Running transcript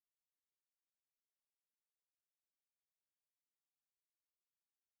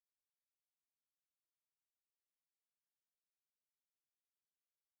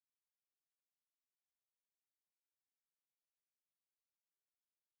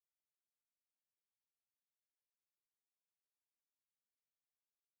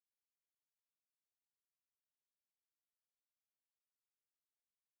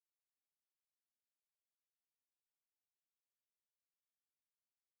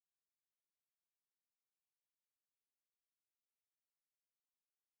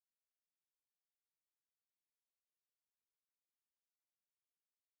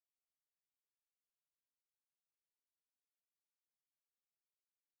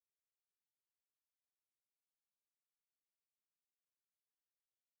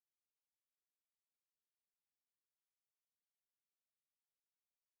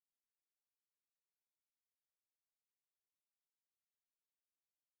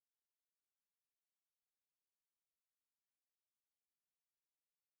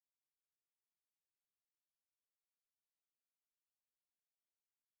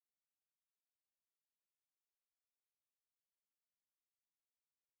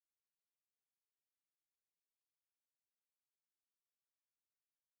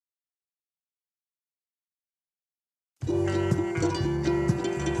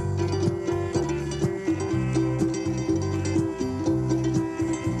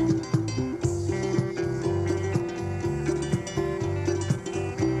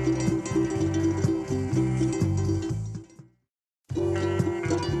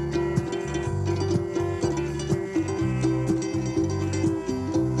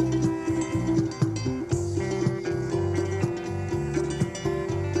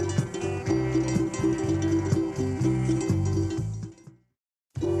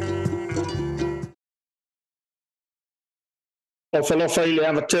O falofa i le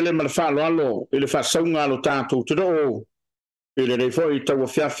avatele ma le whaaloalo i le whaasaunga lo tātou te roo i le reifo i taua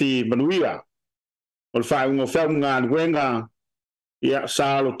fiafi manuia. O le whaunga whiaunga nuenga ia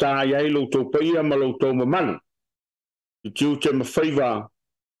sa lo tā iai lo tau paia ma lo tau mamanu. I tiu te mawhaiva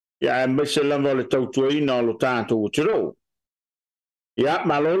ia e mese lava le tau tuaina o lo tātou te roo. Ia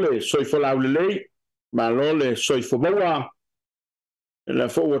malole soifo laulelei, malole soifo maua, e le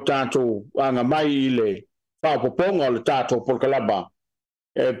fo o tātou anga mai i le whaopoponga o le tātou polkalaba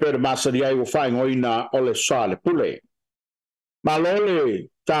e pere masari ai o whaingoina o le Soalepule. Malole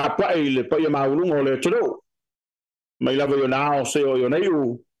tā pai le paia maulunga o le tero. Mai lava yo nao se o yo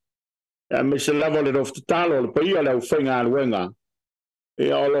neiu. E me se lava le rofta talo le paia le au whainga aluenga.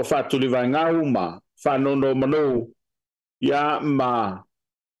 E o lo whatu li vai ngau ma whanono manu ia ma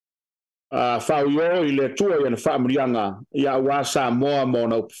whau yo i le tua i na whaamurianga ia ua Samoa mo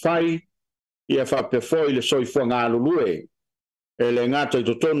na upwhai ia whapefo i le soifua ngā lulue e le ngata i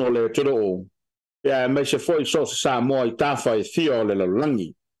totono le tero o ia me se foi so Samoa i tafa i thio le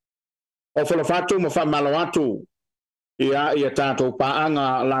lalulangi. O whalawhatu ma whamalo atu ia tātou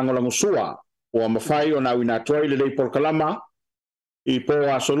paanga langolango sua o mawhai o na wina tuai le leipol kalama i po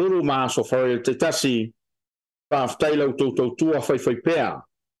a soluru ma so Faraile te tasi whaftaila u tautou tua whai pēa.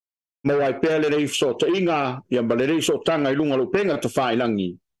 Mawai pēa le reif so ta inga ia ma le reif so tanga i lunga lupenga ta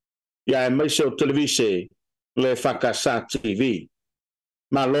whailangi ia e meise o televise le whakasa TV.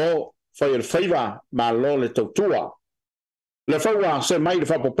 Ma lo whai el whaiva ma lo le tautua. Le whaua se mai le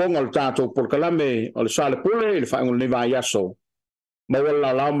whapoponga le tātou polkalame o le Soalepule le whaingul ni vai aso. Ma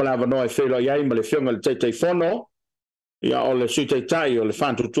wala lau ma lava noa e whelo iai ma le whionga le teitei whono ia o le suiteitai o le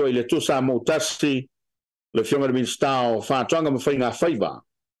whantutua i le tusa mo tasti le whionga le minstao whantuanga ma whainga whaiva.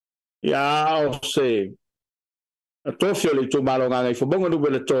 Ia o se tofio le tu malo nganga i whabonga nube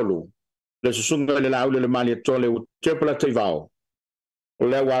le tolu le susunga le laule le mani e tole u tepala te vao. O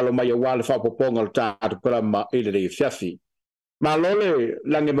le walo mai a wale whapoponga le tātou kalama i le fiafi. Ma lole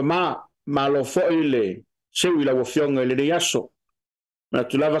lange mama ma lo fo ile seu ila wo fionga ile yaso na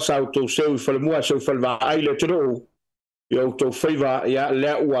tu lava sa auto seu fa le mua seu fa va ile tro yo auto faiva ya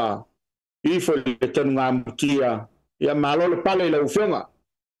le wa I fo le tanga mutia ya ma lole pale ila wo fionga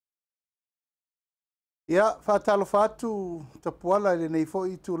ya fa talo fatu tapuala ile nei fo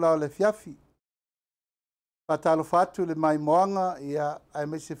I tu la le fiafi fa talo fatu le mai moanga ya ai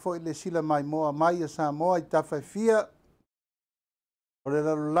me se fo ile sila mai moa mai sa moa I tafa fia o le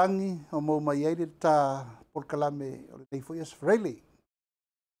lalulangi o mou mai ai le tā polkalame o le EFKS Faraile.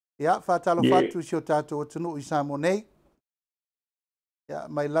 Ia, whātalo whātu si o tātou atunu I Samoa nei. Ia,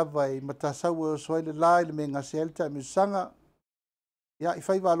 mai lava I matasau o soile lai le me ngase elta me sanga. Ia, I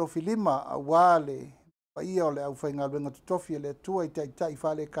whaiva alo filima a wāle pa ia o le au whainga luenga tutofi le atua I taitai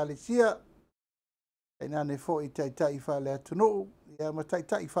whale kalesia. E nane fo I taitai whale atunu. Ia, ma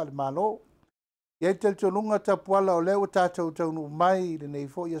taitai whale malo. Ia te tonunga tapuala o leo tātou taunu mai le nei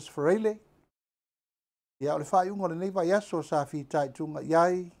EFKS Faraile. Ia o le whaiunga le nei vai aso sa whitai tunga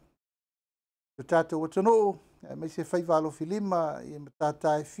iai. O tātou atano, me se whaivalo filima, ia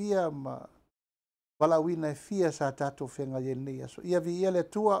tātai fia, ma walawina e fia sa tātou whenga i nei aso. Ia vi ia le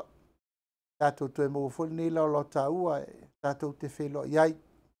tua, tātou tue mo foli nei lau lau tāua, tātou te whelo iai.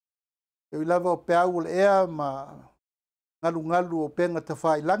 Ia I lava o peau le ea, ma ngalu o penga ta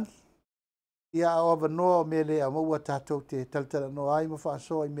whailangi. Ia o avanoa me le a maua tātou te taltala no ai ma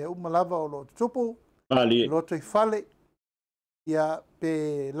whaasoa I mea umalava o lo tupu. Loto I whale. Ia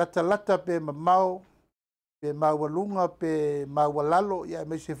pe lata pe mamao, pe mawalunga, pe mawalalo. Ia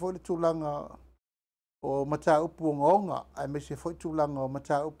me se foi tūlanga o mata upu o ngaonga. Ia me se foi tūlanga o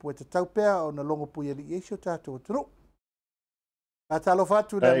mata upu e te taupea o na longo pui ali eisio tātou tunu. A talo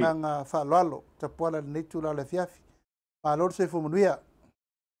whatu na nganga whaaloalo. Ta puala ni tūlao le fiafi. Ma lor se fumanuia.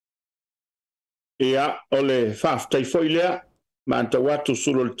 Ia o le whaftai foilea, ma anta watu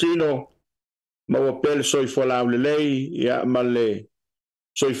suloltino, ma ua pele soifo laule lei, ia ma le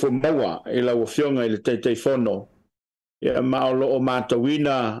soifo maua, I la ua fionga I le teitei fono, ia ma o loo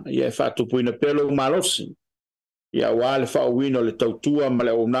mātawina, ia e whatupuina pelo malosi, ia ua le whauwino le tautua ma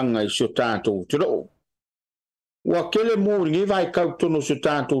le onanga I sio tātou tiro. Ua kele mūringi vai kautono sio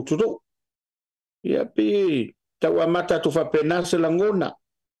tātou tiro. Ia pi, tau amata tu whapenase langona.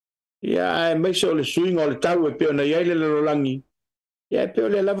 Ia e meise o le suinga o le tau e peo na iai le lolangi. Ia e peo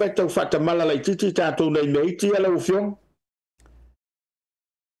le lava e tau whatamala lai titi tātou nei meiti ala ufiong.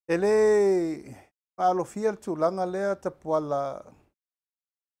 Ele alo fia tu langa lea tapuala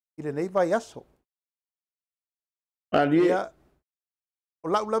I le nei vai aso. Ia o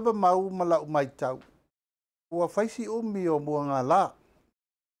lau lava mau ma lau mai tau. Ua whaisi umi o mua ngā la.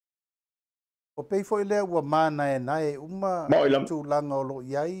 O pei foi le ua mana e nai uma tūlanga o lo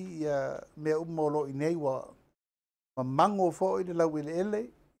iai mea uma o lo i nei wa ma mango fo i le lau ele ele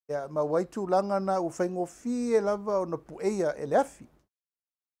ia ma wai tūlanga na u whaingo fie lava o na pueia ele afi.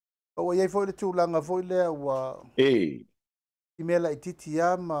 O iai foi le tūlanga foi le ua i mela i titi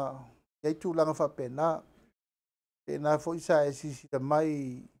a ma iai tūlanga wha pena pena foi sa e sisi da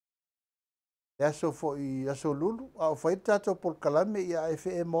mai e aso foi aso lulu a o whai tato por kalame ia e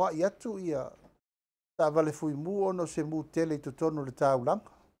whe e moa i atu ia ta vale fui mu ono se mu tele to tono le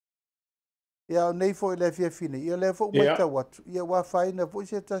taulanga ia o nei foi le fia fine ia le fo mai ta watu ia wa faina foi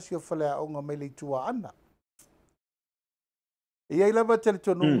se tasi o fale a onga mai le tua ana ia i lava tele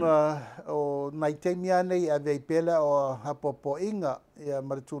tonunga o nai temia nei a vei pela o hapopo inga ia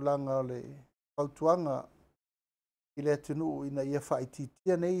maritulanga o le pautuanga i le tunu ina ia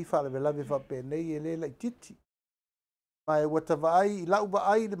whaititia nei whalewelave whape nei e le lai titi mai wata vai la uba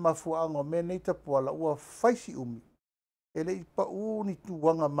ai le mafuanga me nei tapua la ua faisi umi ele i pa uni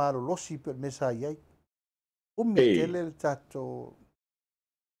tuanga malo losi pe mesa iai umi tele le tato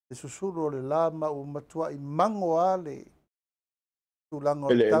le susuro le lama u matua i mango ale tulanga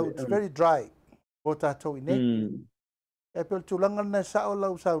o tau it's very dry o tato i nei e pe tulanga na sao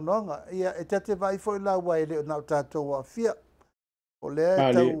lau sau nonga ia e tate vai foi la ua ele o nau tato wa fia o le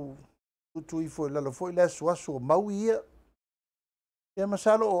tau tutui foi la lo foi le suasu o mau ia ia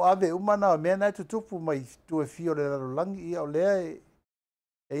masalo o ave umana mea nai tutupu mai tu e fio le lalolangi ia o lea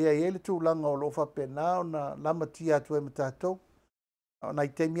e ia ele tūlanga o lofa pena o na lama tia atu e matatou o na i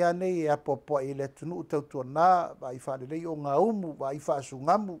temia nei e apopoa i le tunu utautua nā vai whalelei o ngā umu vai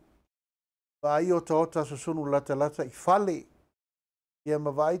whaasungamu vai o taota susunu lata lata i fale ia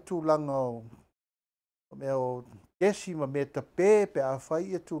ma vai tūlanga o mea o kesi ma mea tapē pe a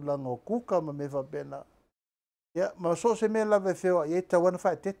whai e tūlanga o kuka ma mea whapena. Ya, ma so se me lave feo e tawana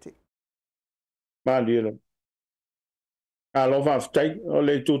fa tete. Malilo. Alo va ftai o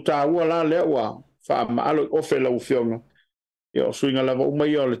le tu taua la le wa fa malo o fe lo fionga. Yo swinga lava o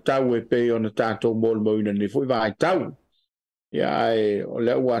mai o le tau e pe o na tato mol mo ina ni foi vai tau. Ya e o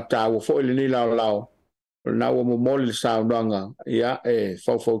le wa tau fo le ni la la. Na o mo mol sa nanga ya e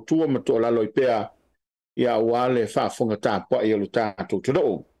fo tu ma to la lo pe ya wa le fa fonga ta po e lo tato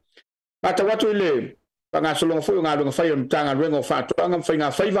to. Mata watu le panga solonga foi nga longa fai on tanga rengo fa to nga fai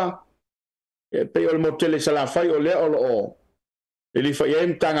nga faiva e pe o motel sa la fai o le o ele fai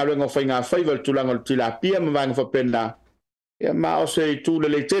en tanga rengo fai nga faiva tu langa tilapia ma vanga fa penda e ma o se tu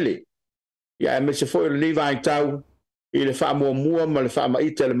le tele ya me se foi le vai tau ele fa mo ma le fa ma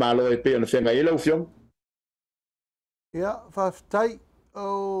itel malo e pe on fenga ele o fion ya fa tai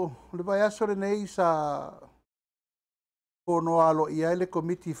o le vai aso nei sa pono alo ia le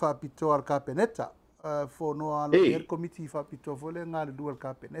komiti fa pito al kapeneta fono alo el komiti fa pito fole ngal dual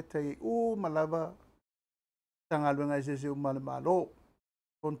kapeneta e malava tanga luenga se mal malo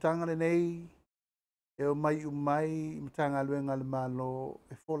kontanga le nei e o mai tanga luenga le malo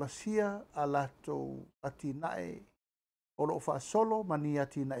e fola sia alato atinae o lo fa solo mani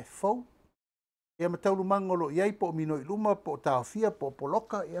atina e fo e mataulu mangolo iai po mino i luma po tawhia po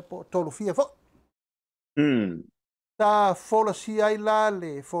poloka e po tolu fia fo ta fola sia ai la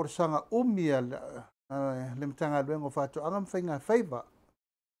le forsanga umia le mtanga luengo fato angam whainga whaiva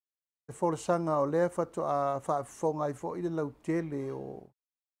e forsanga o lea fato a whaafonga i fo i le lau tele o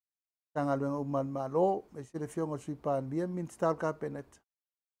tanga luenga uman malo me se le fionga sui paan lia min stal ka penet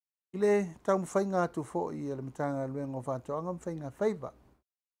i le tau mwhainga atu fo i le mtanga luengo fato angam whainga whaiva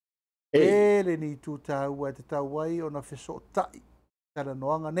e le ni tu tau e te tau wai o na wheso tai tala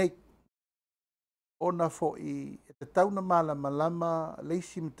noanga nei ona fo i te tau na malama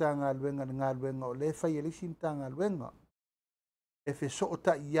leisi mtanga luenga ngā luenga o le whai e leisi mtanga luenga e wheso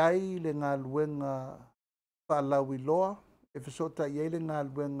ta iai le ngā luenga whalau i loa e wheso ta iai le ngā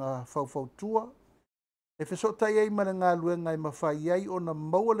luenga whautua e wheso ta iai ma le ngā luenga i mawhai iai o na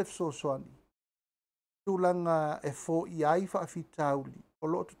maua le wheso soani tūlanga e fo iai whaafitauli o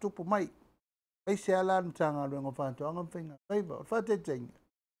loo tutupu mai mai se ala mtanga luenga whantua angam whainga whaiva o whatetenga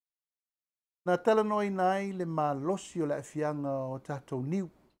na tala noi nai le malosi o le fianga o tatou niu.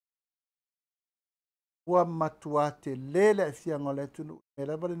 Ua matua te lele e fianga o le tunu. Me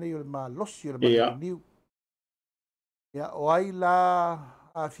la vale nei o le malosi o le malosi niu. Ia o ai la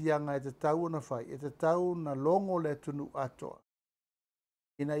a fianga e te tau na fai. E te tau na longo le tunu atoa.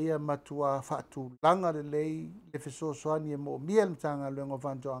 Ina ia matua fatu langa le lei le feso soani e mo mia le mtanga luengo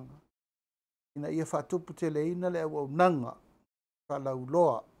fantoanga. Ina ia fatupu te leina le au nanga. Falau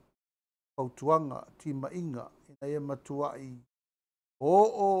loa. Pautuanga, tima inga, ina ia matua i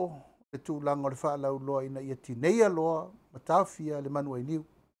o le tūlanga o le whaalau loa ina ia tineia loa, matawhia le manua i niu.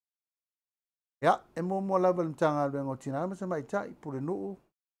 Ya, e mo lava le tanga le ngo tina ma mai tai pure no.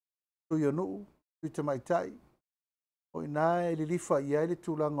 Tu yo no, tu mai tai. O ina e le lifa ia le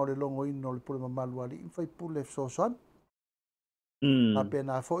tulanga o le longo ino le pure mamalu ali fai pule so son. A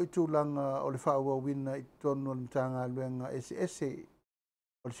pena fo i tulanga o le fa wa wina i tonu le tanga le nga SS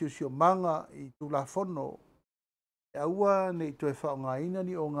o le siusio manga i tula fono. E aua ne i toe whao ngā ina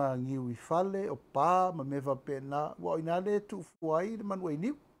ni o ngā ngiu i fale o pā ma mewa pena wa ina le tu fuai le manu e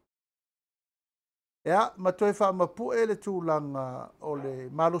niu. Ea, ma toe wha mapu e le tūlanga o le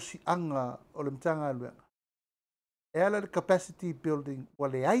malosi anga o le mtanga luenga. Ea le capacity building wa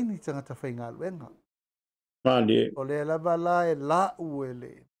le aini tangata whainga luenga. O le lava la e la ue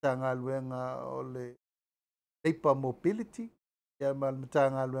le mtanga luenga o le paper mobility. Ea ma le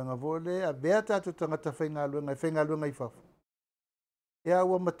mtanga luenga vole, a bea tatu tangata whainga luenga i fafu. Ea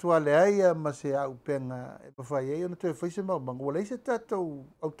ua matua le aia ma se au penga e pawhai e ona toe whaise maumanga. Wa leise tatou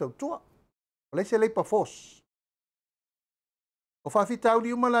au tautua. Wa leise leipa force. O whawhita au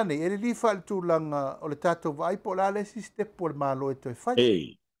ni umalane, e li wha le tūlanga o le tātou vai po la le si step o le malo e toi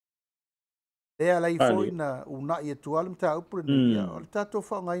whai. Lea lai fōi na unai e tualim tā upure ni ia, o le tātou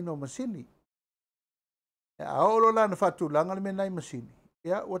wha ngai no masini. E a olo la na whatūlanga le menai masini.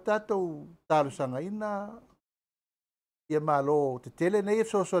 Ia, o tātou tālusanga ina, ia malo te tele nei e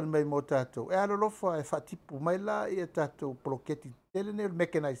soso mai mo tātou. E alo lofa e whatipu mai la ia tātou proketi tele nei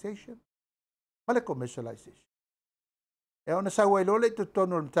mechanization, ma le commercialization. E ona sa wai lole to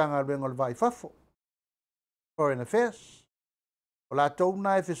tono le tanga rengo le vai fafo. Foreign Affairs. O la tau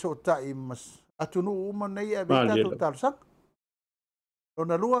na e feso tai mas atunu uma nei e vita to tal sak.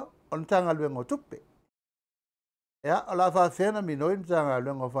 Ona lua on tanga rengo tupe. Ya o la va fena minoi tanga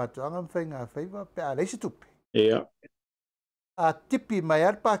rengo fatu anga mfenga faiva pe a leisi tupe. Yeah. A tipi mai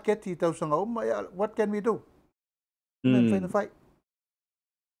ar paketi tau sanga uma ya what can we do? Mfenga fai.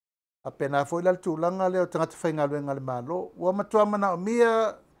 Apena foi la tūlanga leo tangata whainga luenga le malo. Ua matua mana o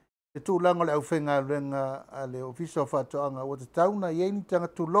mia e tūlanga le au whainga luenga le ofisa o whatoanga. Ua te tauna i eini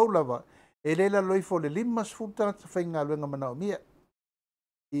tangata tūlau lava. E leila loifo le limas fu tangata whainga luenga mana o mia.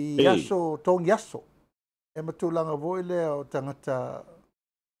 I yaso, tōng yaso. E matūlanga voi leo tangata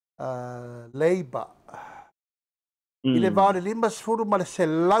labor. I le vāre limas furu ma le se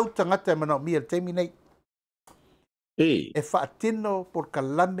lau tangata mana o mia le teimi nei. E whaatino por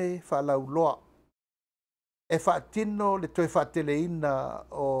kalame whalauloa. E whaatino le toi whaateleina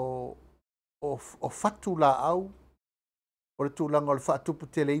o whatu la au. O le tūlanga o le whaatupu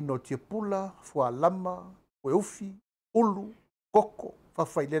teleina o tia pula, fua lama, ue ufi, ulu, koko,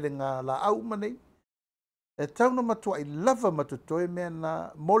 whawhailele ngā la au manei. E tauna matua i lava matutoe mea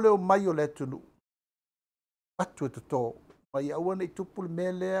na mole o mai o le tunu. Atu e tuto. Mai awana i tupu le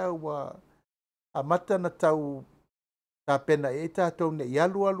mea lea wa amata na tau ta pena e tātou ne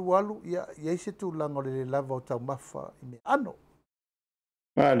ialu alu ia se tūlanga o le lava o tau mafa i me ano.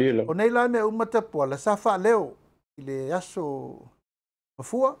 O nei la mea umata pua la sa wha leo i le aso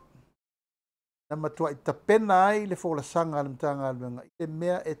mafua na matua i ta pena ai le whola sanga alimtanga aluenga i le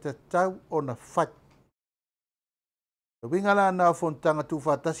mea e ta tau o na whai. Winga la na fontanga tu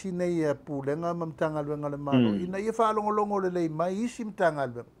whatasi nei e pūlenga mamtanga aluenga le malo. Ina ia whaalongolongo le lei mai isi mtanga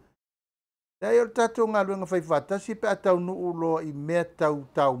aluenga. Dai o tātou ngā luenga whai whatasi pe a tau nuu loa i mea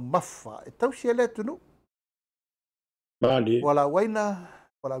tau mafa. E tau sia lea tunu. Wala waina,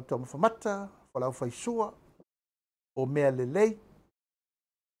 wala au tau mawhamata, wala au whaisua, o mea lelei,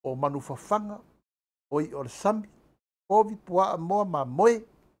 o manu whawhanga, o i o le sami, povi pua a moa ma moe.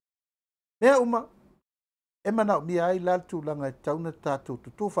 Mea uma, e manau mia ai laltu langa e tauna tātou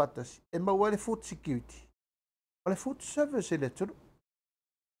tutu whatasi, e maua le food security. O le food service e le tunu.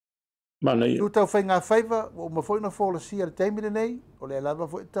 Tu tau whai ngā whaiva, o ma whai na whola si ar teimine nei, o le alava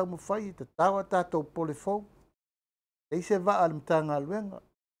whai tau ma whai, te tawa tātou pole fau. Ei se wa al mtanga aluenga.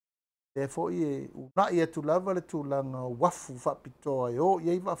 E whai e unai atu lava le tūlanga wafu whapitoa e o,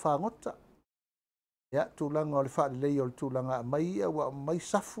 iei wa whangota. Ia, tūlanga o le wha lei o le tūlanga a mai ia, wa mai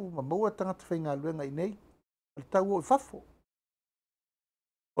safu, ma maua tangata whai ngā aluenga i nei, le tau o i whafo.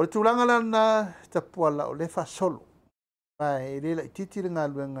 O le tūlanga lana tapuala o le wha solo. E lela i titiri ngā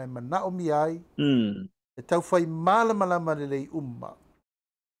luenga e mana o mi ai. E tau whai malama le lei umma.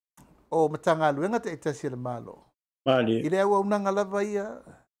 O matanga luenga te etasi le malo. I le au unanga lava ia.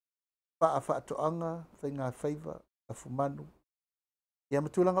 Wha atoanga, whai ngā whaiva, a fumanu. Ia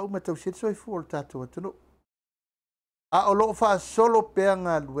matulanga umma tau siri soi fu o le tātua tunu. A o loo wha solo pea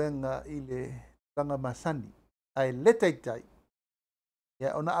ngā luenga i le langa masani. Ai le taitai.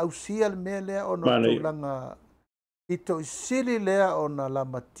 Ia ona au sia le mea lea ona tūlanga ito sili lea o na la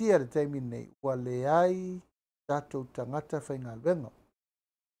matia le taimi nei ua le ai tātou tangata whai ngā luenga.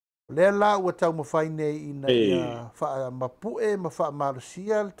 Le la ua tau mawhai nei ina ia wha mapue ma wha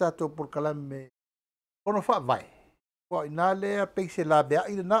marusia le tatou porkalame ono wha vai. Wa ina lea peise la bea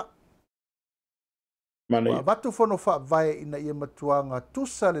ina na. Wa watu fono wha vai ina ia matuanga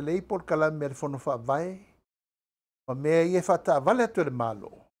tusa le lei porkalame le fono wha vai. Ma mea ia wha ta vale atu le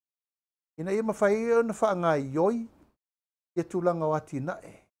malo. Ina ia mawhai ona wha ngā ioi ia tūlanga wati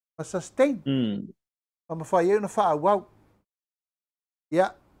nae. Ma sustain. Ma mawhai ona wha awau.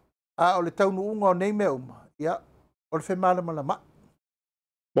 Ia. A o le taunu unga o nei mea uma. Ia, o le whemala malama.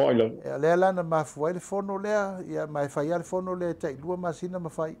 Moila. Ia, lea lana mafuai le fono lea. Ia, mai whai ale fono lea tai lua masina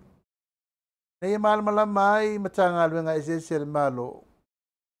mawhai. Nei e mala malama ai mata ngā luenga e se le malo.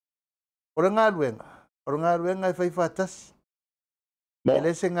 O le ngā luenga. O le ngā luenga e whai whatasi. E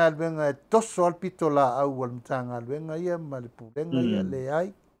le se ngā luenga e toso al pito la au al mata ngā luenga ia ma le pulenga ia le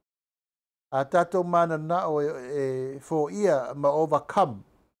ai. A tato mana na o e fo ia ma overcome.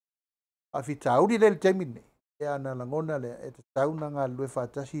 A fitauri le temine e ana langona le e te tauna ngā lue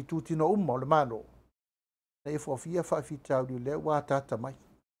whatasi tu tino umma o le mano. Na e fofia wha fitauri le wā tata mai.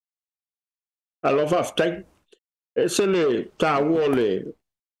 Alo whaftai. E se le tāua le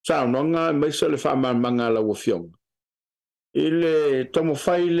tāunanga mai se le whamamanga la wafiong. I le tomo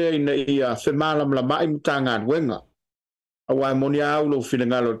whaile ina ia whemala mla mai mta ngā ruenga. A wai moni au lo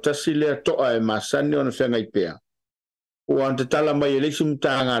whingalo tasi le toa e masani o na whenga i pēr. O an te tala mai e leisi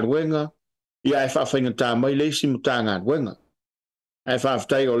mta ngā ruenga. Ia e whawhainga tā mai leisi mta ngā ruenga. E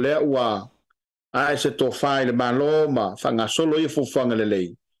whawhtai o lea ua a e se tō whai le malo ma whanga solo i fuwhanga le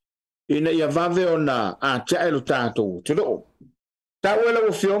lei. Ina ia vave o na a tia elu tātou te roo. Tā uela o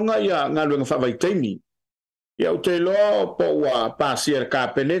whionga ia ngā ruenga whawai teimi. Ia o te loa po ua pāsia le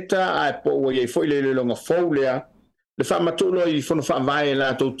kāpeneta a e po ua iei fo i le longa fau lea. Le whamatulo i whono whawai e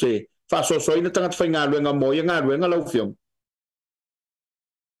la tau te whasosoina tangata whai ngā ruenga mo ia ngā ruenga lau whionga.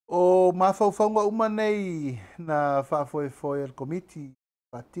 O mawhauwhaunga uma nei na whaafoe al Komiti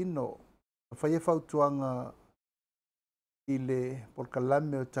Patino. Whaia whautuanga i le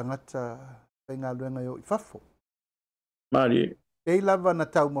porkalame o tangata whai ngā luenga o i whafo. Mari. Pei lava na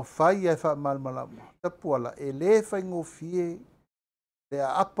tau mawhai e wha malmalama. Tapuala e le whai ngofie le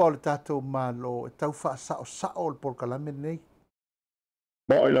a apa o le tātou malo e tau wha sao o le porkalame nei.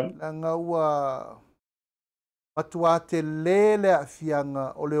 Moila. Langa ua matua te lele a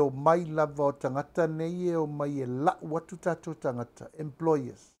fianga o leo mai lava o tangata nei e o mai e la watu tātou tangata,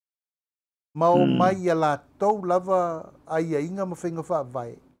 employers. Ma o mai e la tau lava ai a inga ma whainga wha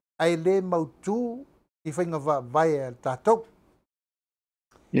vai. Ai le mautu ni whainga wha vai e tātou.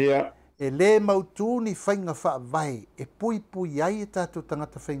 Yeah. E le mautu ni whainga wha vai e pui ai e tātou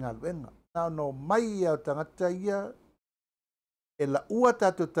tangata whainga luenga. Nā no mai e o tangata ia e la ua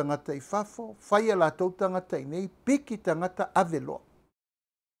tātou tangata i whafo, whai a la tau tangata i nei, piki tangata aveloa.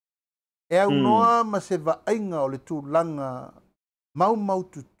 E au noa ma se vainga o le tūlanga mau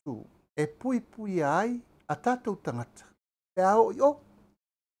tutu, e pui ai a tātou tangata. E ao i o.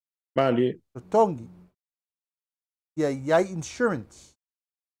 Mali. Tongi. Ia iai insurance.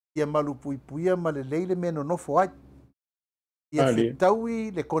 Ia malu pui ma le leile meno nofo ai. Ia whitaui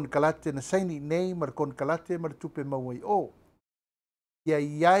le konkalate na saini nei, ma le konkalate ma le tupe maua i o. Ia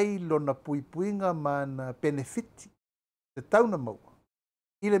iai lona puipuinga ma na benefiti te tauna maua.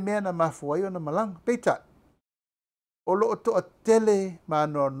 I le mea na mafuai o na malanga. Peita, o loo toa tele ma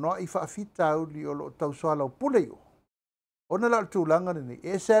no i whaafita auli o loo tau soala o pule o. O na lau tūlanga nei.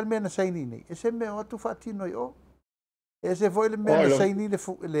 E se al mea na saini nei. E se mea o atu whaatino i o. E se foi le mea na saini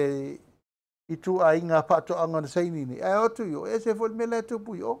le i tu a inga pato anga na saini nei. E o tu i o. E se foi le mea le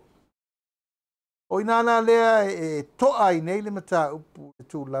tupu i o. O inana lea e toa i nei le mata upu e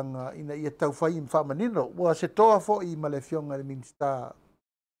tūlanga ina ia tau whai i whamanino. Ua se toa fo i malefionga le minsta.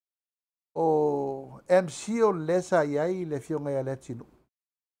 O MC o lesa i ai le fionga i aletino.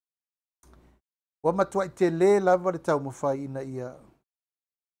 Ua matua i te le lava le tau mawhai ina ia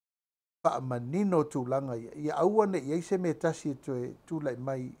whamanino tūlanga ia. Ia aua ne i eise me tasi e tue tūlai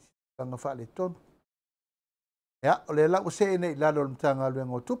mai langa wha le tonu. Ia, o le lau se ene i lalo le mtanga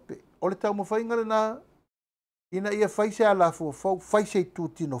luenga o tupe. O le tau mawhai ngare na ina ia whaise a la fau, whaise i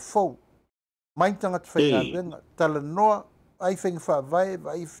tūtino fau. Maintanga te whai ngā luenga. Tala noa, ai whainga wha vai,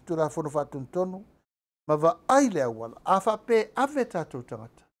 vai tura whono wha tuntonu. Ma wa ai lea wala, a wha pe ave tātou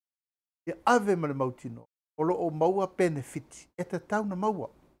tangata. Ia ave ma le mautino. O lo o maua benefit. E te tau na maua.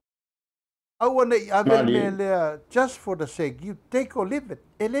 Aua nei ave me lea, just for the sake, you take or leave it.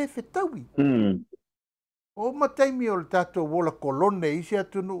 E le whetaui. O mataimi o le tātou wola kolone isi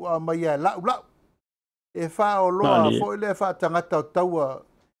atunu a mai a lau. E wha o loa, fo i lea wha tangata o taua,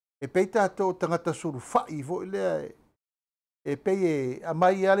 e pei tātou tangata suru whai, fo i lea e pe a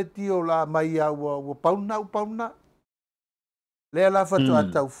mai ale tio la mai a o pauna le la fa to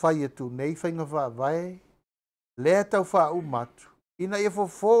ata fai tu nei fainga va vai le ta fa u matu ina e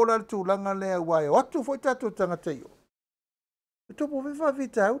fo la tu langa le wai o tu foi tatu tanga te yo to po va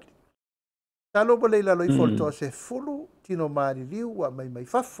vita ut talo bole la lo i fol to se fulu tino mari liu wa mai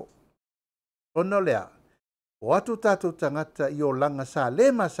fafo ono lea o atu tatu tangata i o langa sa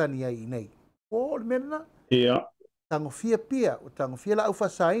le masani ai nei o mena ia tango fia pia o tango fia la ufa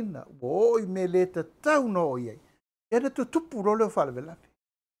saina o i me le ta tau no o iei e na tu tupu lo le fale vela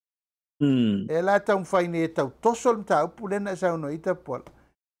e la tau faine e tau tosol mta upu lena sa uno ita pola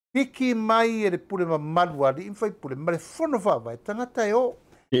piki mai e le pule ma maluari infai pule ma le fono fava e tangata e o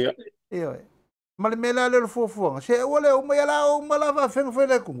ia e ma le mela le fuafuanga se o le o mai ala o malava fenga fai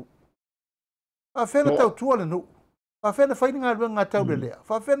le kungu a fenga tau tua le nu a fenga fai ngā rua ngā tau le lea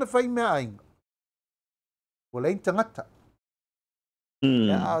fa fenga fai mea ainga o le tangata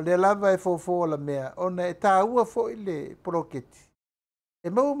le lava e fo la mea ona e tā ua fo i le proketi e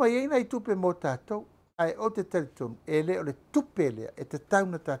mau mai eina i tupe mo tātou ai o te teritonu e le o le tupe lea e te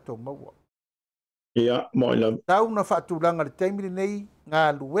tauna tātou maua ia mo ila tauna whaatulanga le taimiri nei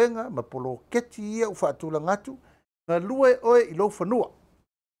ngā luenga ma proketi ia u whaatulanga atu ngā lue oe i lo whanua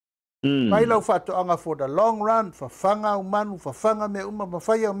pai lau whaatoanga for the long run whawhanga umanu whawhanga mea uma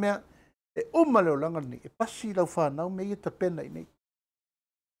mawhaia mea e uma leo langa ni e pasi lau whanau me ia tapena i nei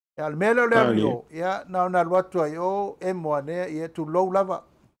e al mele le rio ia na na luatu ai o e moane ia tu low lava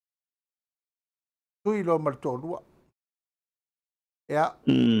tu i lo martolua ia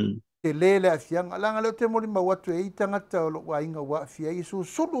te lele a fianga langa leo te mori ma watu e itangata o lo wa inga wa fia i su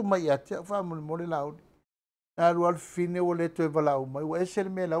sulu mai a te wha mori lau na lual fine o le to e walau mai wa esel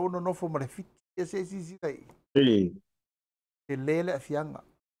me lau no nofo mare fiti e se si dai te lele a fianga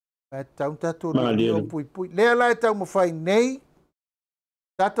e tau tatu o pui lea lai tau mo fai nei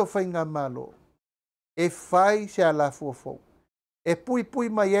tato fai ngā malo e fai se ala fuafou e pui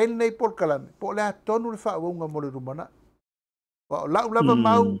mai ele nei por kalame po le atonu le whaawunga mo le rumana wa o lau lava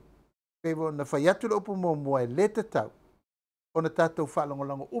mau pe na fai atu le upu mo e le te tau o na tato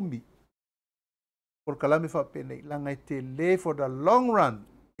whaalongolango umi por kalame whaapenei langa e te le for the long run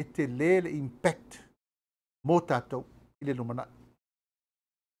e te le impact mo tato i le rumana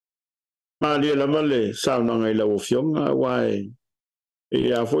Malia lava le saunanga i lau fionga wai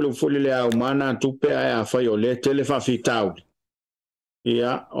ia foli le au mana tupe ai a fai o le tele fa fitau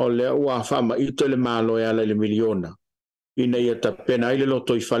ia o le ua fa ma i tele malo ia le miliona ina ia ta pena ile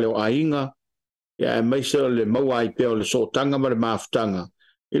loto i fale o ainga ia e mai se le mau ai pe o le sotanga ma le maftanga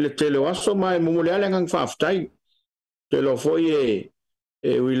ile tele o aso mai mo le ale ngang fa ftai te lo foi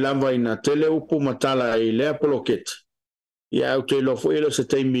e ui lava ina tele upu matala i le apoloket ia au te lo foi le se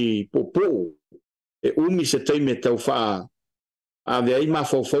teimi popo e umi se teimi tau fa ave ai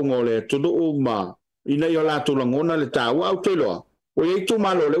mafaufonga le tudu ma ina yo la tu langona le tau au te loa o ye tu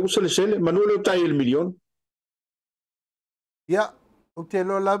malo le usele sele manuel tai el milion ya o te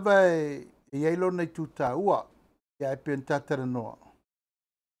lo lava e ye lo nei tu taua ya e pentatara no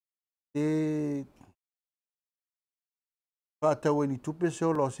e pata weni tupe se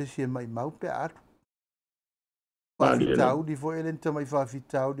o lo se si mai mau pe atu fa fitau di fo elenta mai fa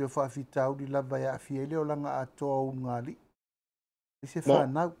fitau di lava ya fiele o langa ato ngali se fa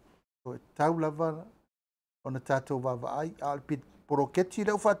na o tau lava ona tato vava ai al pit proketi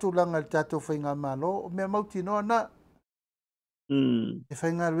le fa tu langa tato fa nga malo me mauti no na e fa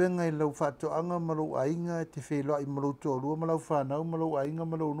nga renga i lo fa to anga malo ainga te fe lo i malo to lo malo fa na malo ainga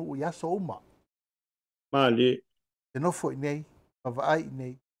malo no ya so ma mali e no fo nei vava ai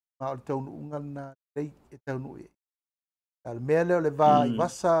nei ma o tau unga na dei e tau no e al mele le va i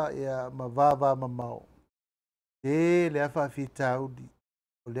vasa e ma va ma mau e le afa fitau di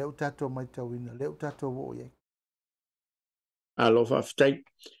o le utato mai tawina le utato wo ye alo fa ftai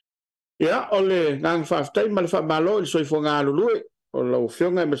ia ole ngang fa ftai mal fa malo il soi fonga lulu o lo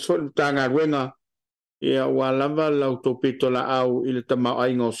fionga me so tanga wenga ia wa lava la utopito la au il tama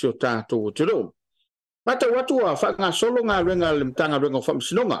ai ngo sio tato tiro mata watu fa nga solo nga wenga le tanga wenga fa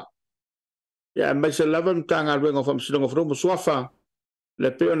msinonga ia mai se lava tanga wenga fa msinonga fro mo swafa le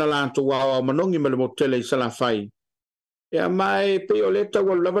pe ona la to wa manongi me le motele sala fai ia mai pe o leta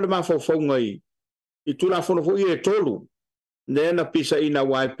wa lava ma fo ngai i tu la fono fo i tolu nena pisa ina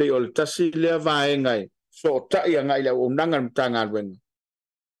wai pe o tasi le vai ngai so ta ia ngai le o nanga tanga wen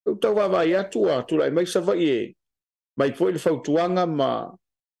o to va ia tu la mai sa va i mai foi le fautuanga ma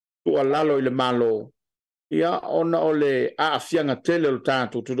tu alalo ile malo ia ona ole a afianga tele o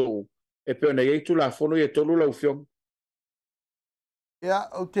tanto tu do e pe ona i tu la fono i tolu la ufio ya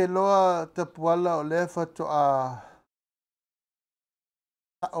o te loa te puala o le fa to a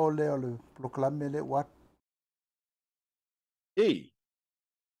ole proklame le wat. Ei.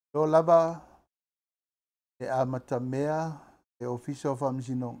 Lo lava e amata mea e ofisa o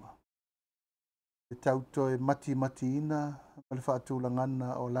Faamisionare. E tauto e mati ina ma le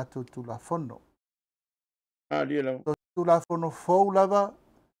whaatulangana o lato tulafono. Leo. So tulafono fou lava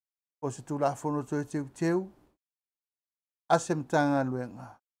o se tulafono toe teu ase mtanga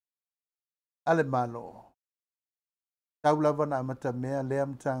luenga. Ale malo. Tau lava na amata mea lea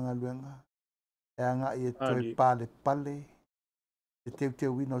mtanga luenga. E anga i e toe pale. Se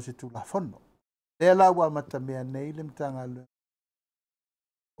teu ino se tulafono. Lea lawa amata mea nei le mtanga luenga.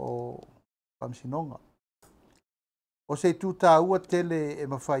 O Faamisionare. O se tu ua tele e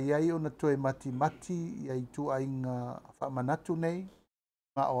mawhai ai o na toe mati i ai tu ainga whamanatu nei.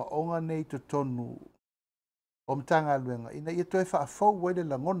 Ma o onga nei to tonu o mtanga luenga. Ina ia toe whaafau wele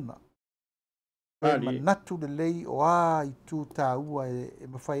la ngona. E manatu le lei o i tu ua e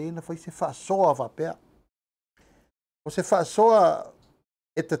mawhai ai na whai se whaasoa whapea. O se whaasoa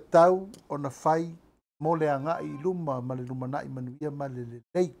e te tau o na whai mo le anga i luma ma le luma na i manuia ma le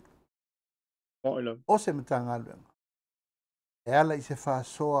lei. O se mtanga luenga. E ala i se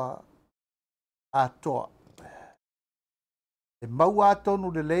whaasoa atoa. E mau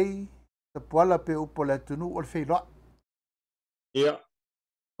atonu le lei, te puala pe upo le tunu o le whailoa.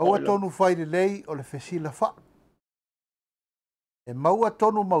 Mau atonu whai le lei o le whesila wha. E mau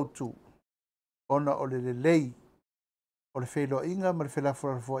atonu mautu, ona o le lei, o le whailoa inga, ma le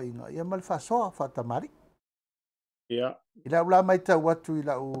whailafua inga. Ia ma le whaasoa, whaatamari. I lau la mai tau watu, i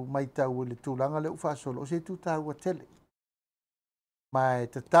lau mai tau le tūlanga le whaasolo, o se tu tau wa tele. Mai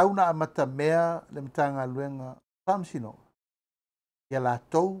te tauna amata mea le mtanga luenga Faamisionare. Ia la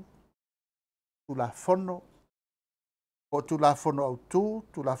tou, tu la fono, o tu la fono au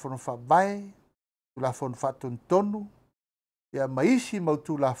tu la fono whawae, tu la fono whatontonu, ia maisi mau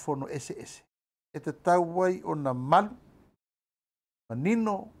tu la fono ese. E te tau wai o na malu,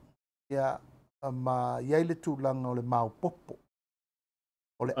 manino, ia ma iai le tūlanga o le mau popo,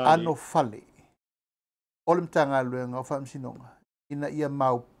 o le ano fale, o le mtanga luenga o Faamisionare. Ina ia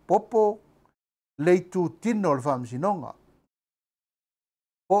mau popo lei tu tino le Faamisionare.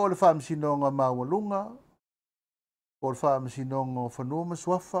 O le Faamisionare maualunga, o le Faamisionare whanua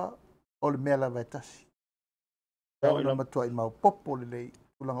masuafa, o le mea lawa tasi. Tau na matua i mau popo le lei,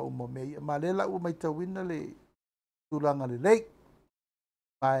 tūlanga umo mei. Ma lela ua mai tauina le tūlanga le lei.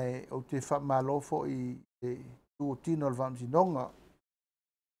 Mai o te whamalofo i tu tino le Faamisionare.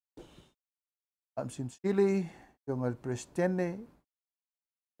 Faamisionare, fionga le Presidente,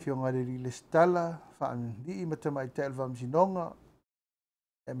 fionga le Rile Stala, whaamini i matamai te le Faamisionare.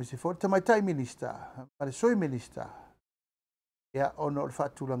 E me se fo tamaitai minista, ma le soi minista. Ia ono le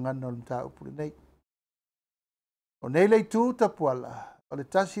whaatulangana o le Soalepule nei. O nei lei tū tapuala, o le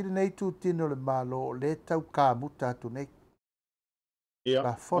tasi le nei tū tino le malo o le tau kā muta atu nei.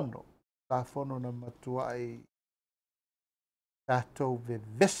 La fono na matua ai tātou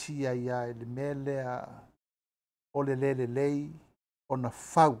vevesi ai ai le melea o le lei o na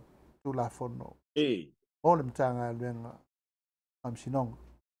fau tu la fono. O le mtanga luenga Faamisionare.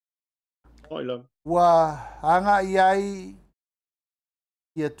 Wa anga iai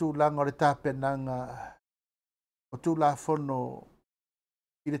ia tūlanga o le tāpenanga o tūla fono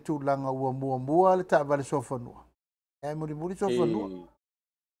i le tūlanga ua mua le tāwale sofanua. E muri sofanua.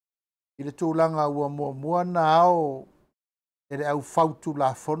 I le tūlanga ua mua na ao e le au fau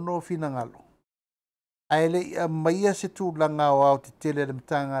tūla fono fina ngalo. Ai le ia maia se tūlanga o au te tele le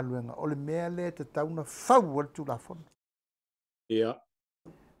mtanga luenga. O le mea le te tauna fau o le tūla fono.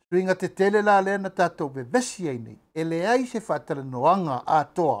 Ringa te tele la lea na tātou vevesi ai nei. E le ai se whaatara noanga a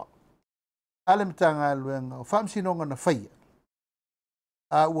toa. Ale mtanga luenga o Faamisionare na whaia.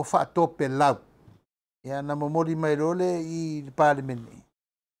 A ua whaatope lau. Ia na momori mai role i parlimeni.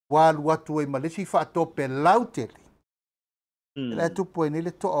 Walu atu ai malesi whaatope lau tele. E la tupu ai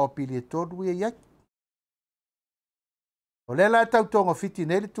nile toa o pili e toru ia iai. O le la tau tonga fiti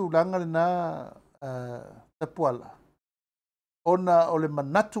nele tūlanga le na tapuala. Ona o le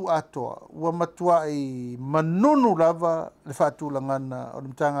manatu atoa, ua matua i manunu lava le whaatulangana o le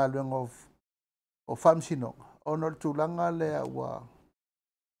mtanga luenga o Faamisionare. Ona le tūlanga lea ua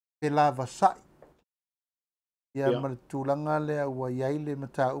te lava sai. Ia ma le tūlanga lea ua iai le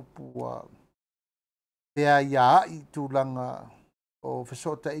mata upu ua pea ia i tūlanga o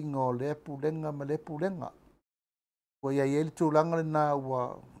whesota inga o le pulenga ma le pulenga. Ua iai le tūlanga le na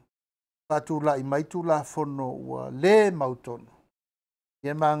ua whaatula i mai tūla fono ua le mautonu.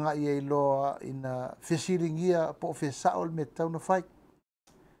 Ia manga i loa ina whesiringia po whesao le me tauna whai.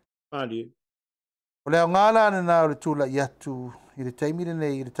 O leo ngala na o le tūla i atu I le taimi le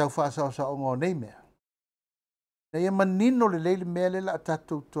nei, le tau whaasa sa o ngō nei mea. Nei e manino le leile mea le la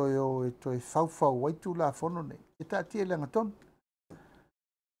tatou toi o e toi whauwhau waitu la whono nei. E ta tia le ngatonu.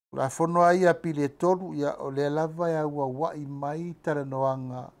 La whono ai a pili e tolu ia o le lava ia ua wai mai tala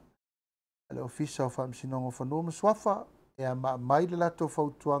noanga le ofisa o Faamisionare whanua maswafa e a mai le lato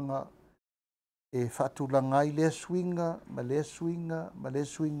whautuanga e whaatulanga i lea swinga, ma lea swinga, ma lea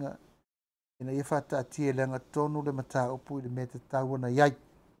swinga. Ina ia whaatatia le ngatonu le mata upu i le mea te tauana iai.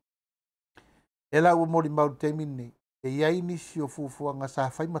 E la ua mori mauru teimi nei, e iai nisi o fufuanga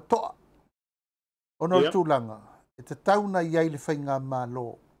sa whai matoa. Ono le tūlanga, e te tauna iai le whainga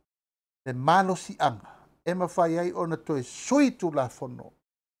malo, le malo si anga, e ma whai ai ona toe sui tu la whono,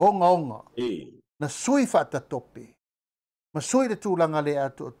 onga, na sui whaata tope, ma sui le tūlanga le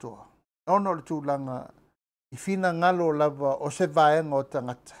atu atoa. Ono le tūlanga, i whina ngalo lava o se vaenga o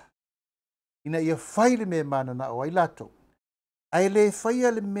tangata. Ina ia whai le mea mana na o ai lato. Ai le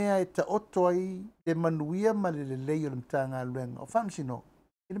whaia le mea e ta oto ai le manuia ma le lei o le mtanga luenga. O Faamisionare,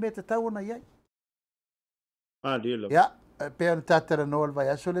 i le mea te tauana iai. Ia, pea na tātara noa le vai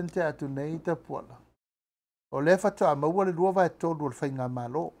aso le nte atu nei ta puala. O le whata a maua le lua vai tolu o le whainga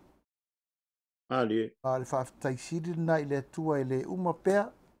malo. Le whaaftaisiri na i le atua i le uma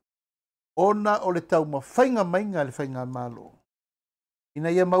pea. Ona o le tau ma whainga mainga le whainga malo. Ina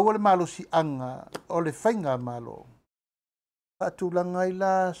ia maua le malo si anga o le whainga malo. Whaatulanga i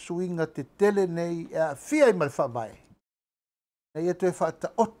la suinga te tele nei e a fia i male whaavai. Na ia toe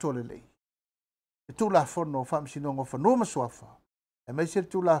whaata oto le lei. E tu la whono Faamisionare whanua maswafa. E mai se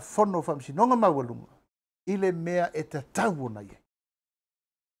tu la whono Faamisionare mawalunga. I le mea e te tauona ia.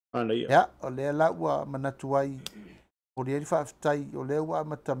 Ia, o lea la ua manatu ai. O lea li whaaftai, o lea ua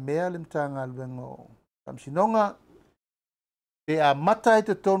mata mea le mtanga luenga o Faamisionare. E a mata e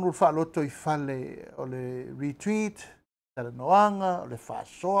te tonu le whaaloto i whale o le retreat, tala noanga, o le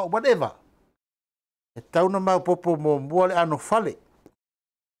whaasoa, whatever. E tauna mau popo mo mua le ano whale.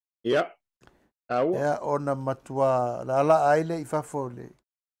 Ia. Ea ona matua la ala aile i whafo le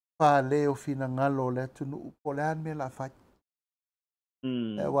whale o fina ngalo le tunu upo le an me la whai.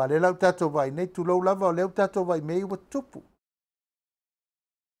 E wa le lau tato vai, nei tu lau lava o leu tato vai mei ua tupu.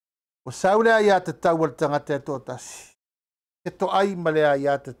 O saule ai a te tau al tangata e tō tasi. E to ai malea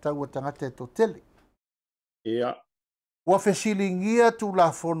ia te tau tangata e to tele. Ia. Ua fesilingia tu la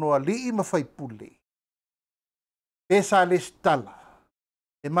whono a li i mawhai pule. E sa le stala.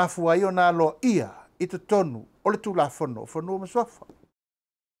 E mafu ai o nā loa ia i te tonu o le tu la whono, whanua maswafa.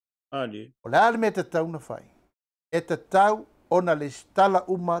 O le ale me te tau na whai. E te tau o na le stala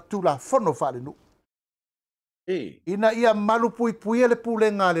uma tu la whono whale nu. Ina ia malu pui pui le pule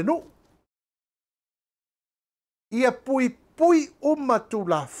ngā le nu. Ia pui pui uma tu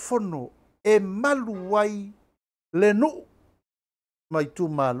la whono e malu wai le nu mai tu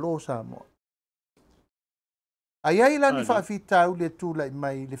malo Samoa. Ai ai lani whaafitau le tūlai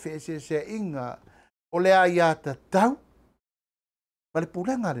mai le wheesese inga o le aiata tau ma le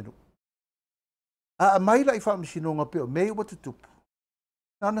pūlenga le nu. A mai la i Faamisionare peo mei ua te tupu.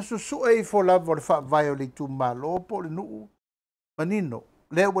 Nana susu e i fo lava o le whaavai o le tu malo po le nu manino.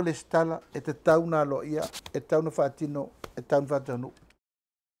 Le ua le stala e te tau na lo ia e tau na whaatino e tau na whaatanu.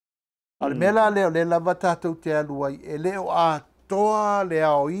 Ale mela leo le lava tātou te aluai e leo a toa le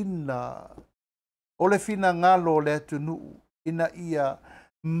ao ina o le fina ngalo le atunu ina ia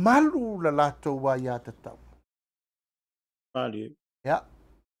malu la lato wa ia te tau. Ia,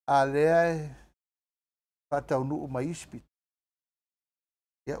 a lea e whatau nuu mai ispit.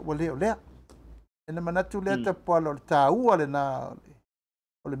 Ia, ua leo lea. Ena manatu lea te poala o le tāua le nā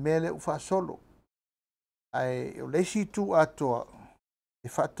o le mele u whaasolo. Ai, o le si tu atoa e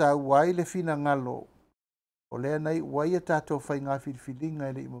whatau wai le fina ngalo o lea nei wai e tātou whai ngā whiriwhiringa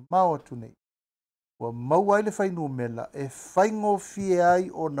e le ima mau atu nei. Ua mau ai le whainu mela e whaingo fie ai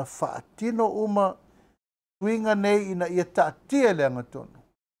o na whaatino uma tuinga nei ina ia taatia le angatonu.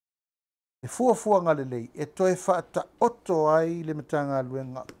 E fuafua ngale lei e toe whaata oto ai le matanga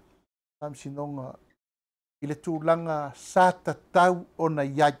luenga Faamisionare i le tūlanga sata tau o na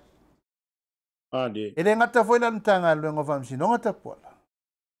iai. E le ngata foi la matanga luenga Faamisionare ta poala.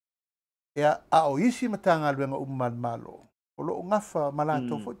 Ea a o isi matanga luenga umal malo. O lo ngafa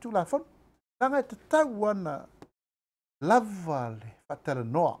malato foi tu la fon. Tanga e te tau ana lavale fatara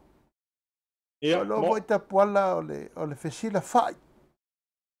noa. O lo voi ta poala o le fesila fai.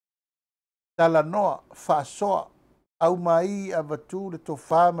 Tala noa fasoa au mai avatu le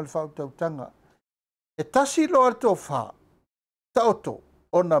tofa mal fa tautanga. E tasi lo al tofa. Tauto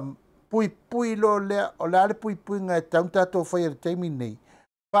ona pui pui lo le o le ale pui pui nga tau tato fa le taimi nei.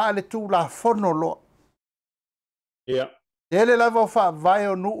 Pa le tu la fono lo. Ele lava fa vai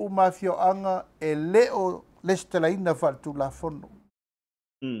o nuu mafio anga e leo lestelaina fa tu la fono.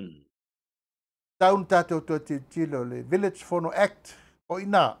 Taun tato to tilo le Village Fono Act o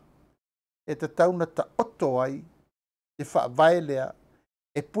ina e te tauna ta oto ai e fa vai lea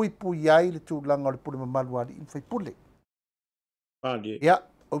e pui ai le tu langa le pule mamalu ali in fai pule. Ya,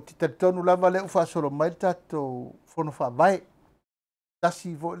 o ti tonu lava leo fa solo mai tato fono fa vai.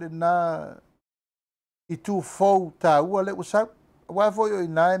 Tasi vo le na i tu fou ta ua le usau. Wa vo yo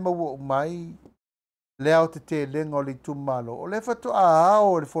ina e maua mai leo te lenga o le tu malo. O le fato a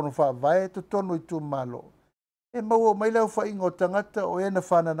ao le fono fa vai to tonu i tu malo. E maua mai leo fa ingo tangata o ena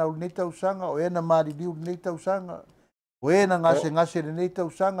whana nau nei tausanga, o ena maari liu nei tausanga, o ena ngase nei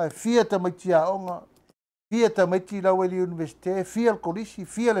tausanga, e fia ta mai tia onga, fia ta mai ti lau eli universite, fia le kolisi,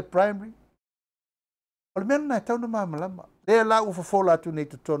 fia le primary. O le mena e tauna mamalama. Lea la ufa fola atu nei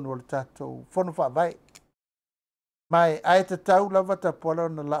tonu o le tatou, fono fa vai. Mai ai te tau lava ta pola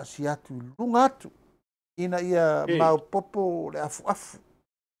na la si atu i lunga atu. Ina ia mau popo le afu.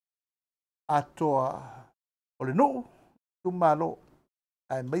 Atoa o le nuu, tu malo,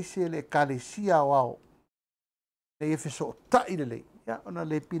 ai maise le kalesia o ao. Le e feso tai le lei. Ia, ona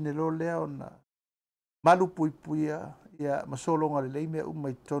le pine lo lea, ona malu puipuia, ia masolonga le lei mea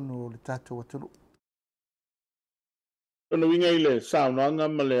umai tonu o le tatou atunu. Ona winga ile sao noanga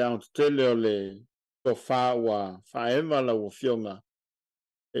ma le au tele o le tofa wa faema la o fionga.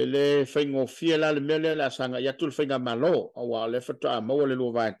 Ele whaingo fia la le mele la sanga ia tul whainga malo awa le fata maua le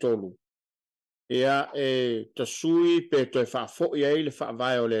lua vai tolu. Ia e tasui pe to e whafo ia i le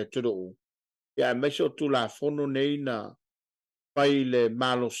whaavai o le tudu. Ia meso tu la fono nei na pai le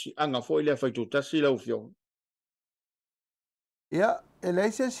malo si anga fo ile whaitu tasi la ufionga. Ia,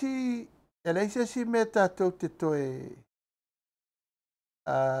 eleise si me tatou te toe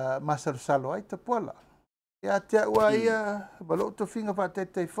masarusalo ai ta pola. Ia te ua ia, balo to finga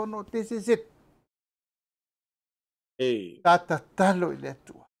whatetai fono, te se zit. Tata talo i le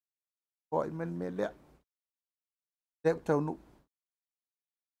atua. O i men me lea. Leo tau nu.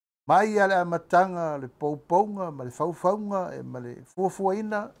 Mai ale a matanga, le pouponga, ma le faufaunga, e ma le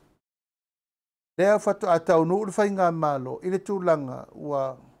fuafuaina. Leo fatu a tau nu le whainga malo, i le tūlanga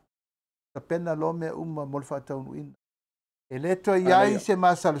ua kapena lo mea uma mo le whatau nu ina. E le to iai se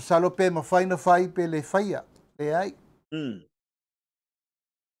masalo pe ma whaina whai pe le whaia. Le ai.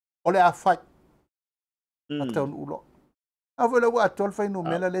 O le a whai. A tau nu ulo. A wala ua atol whainu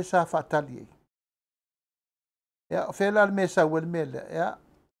mela le sa whatali ei. Ia, o whela le mesa ua le mele. Ia,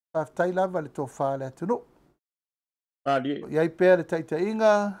 whaftai lava le tō whale atunu. Iai pēr le taita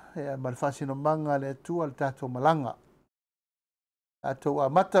inga, ia, ma le whasino manga le atua le tātou malanga. Tātou a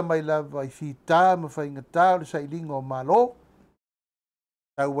mata mai lava i whita, ma whainga tā, le sailinga o malo.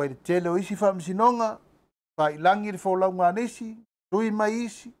 Tau wai le tele o isi whamisinonga, whailangi le wholaunga nesi, tui mai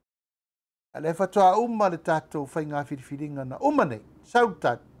isi. Ale whatoa uma le tātou whainga whiriwhiringa na uma nei,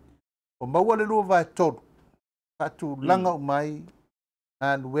 sautat, o maua le lua vai tolu. Tātou langa umai, ngā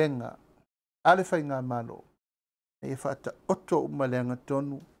luenga, ale whainga malo. E whata oto uma leanga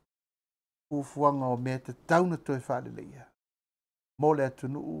tonu, ufuanga o mea te tauna toi whale leia. Mō le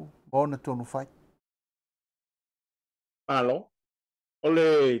atunuu, mō na tonu whai. Malo. O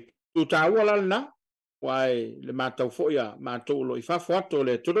le tutaua lana, wai le mātau foia, mātau lo i whawhato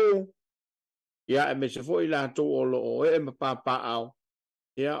le turu. Ia e me se foi la to o lo o e mapapa au.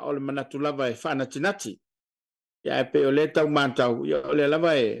 Ia o le manatu lava e whanatinati. Ia e pe o le tau mātau. Ia o le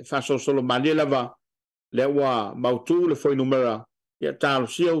lava e whasosolo mali lava. Le ua mautu le foi numera. Ia tālo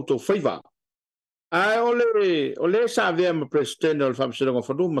sia uto whaiva. Ai o le sa vea ma presidente o le whamsironga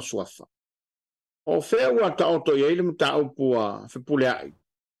whanu masuafa. O whea ua ta oto ia ili mta upua whipule ai.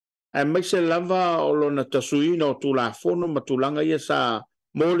 Ai mai se lava o lo na tasuina o tula fono matulanga ia sa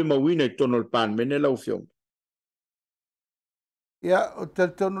mole mawina i tono le pan mene lau fiong. Ia, o te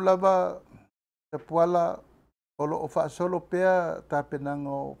tonu lava te puala o lo o whaasolo pea ta penanga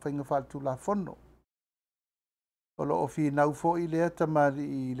o whainga whaatu la fono. O lo o whi nau fo i lea tamari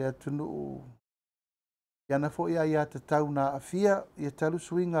i lea tunu o iana fo ia ia te tau na awhia i a talu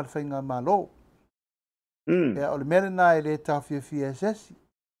swinga al whainga malo. Ia, o le mere na e le tau fia sesi.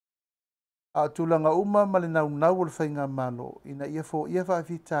 A tulanga uma ma le nau o le whainga malo. Ina ia fo ia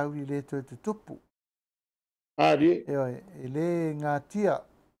whaafi tau i le to te tupu. E le ngā tia.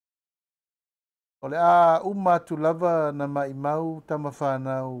 O le a uma tu lava na mai mau tama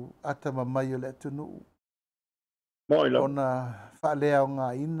whanau atama mai o le atunu. O na whaalea o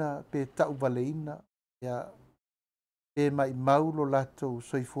ngā ina, pe tau vale ina. Ia, pe mai mau lo lato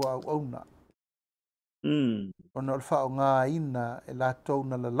soifua au auna. O na o le wha o ngā ina e lato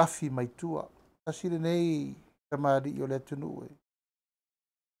na la lafi mai tua. Tasire nei tamari o le tunu e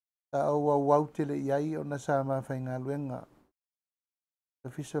ta au te le iai o na sa mawhainga luenga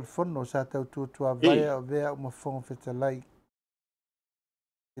official fono sa tau tuatua vai o vea o mafongo whetalai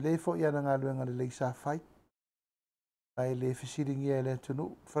e le fo ia na ngā luenga le leisa whai ai le fisiringi e le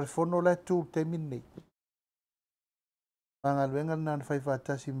tunu whare fono le tu te minni ngā luenga na whai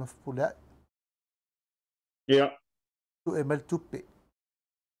whatasi mawhapule ai tu e mal tupe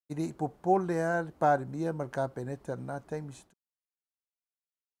ili ipopole a le parimia ma le kapeneta na taimisi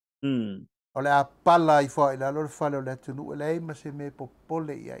o le a pala i fo i lalo le fale o le atunu le ai ma se me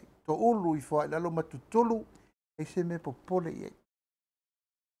popole i ai to ulu i fo i lalo matutulu e se me popole i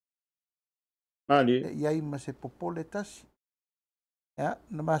ai i ai ma se popole tasi ya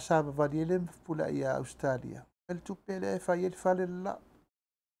na masava variele pula i Australia el tupe le fai el fale la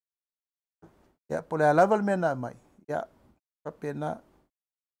ya pole a lava le mena mai ya papena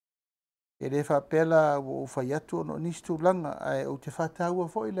e le whapela o whai atu no nistu langa ai o te whataua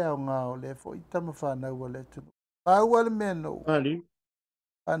fo i leo ngā o le fo i tama whanau le tunu. Pāua le meno.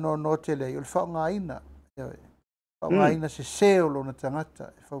 Ano no te le, o le whao ngā ina. Whao ngā ina se seo lo na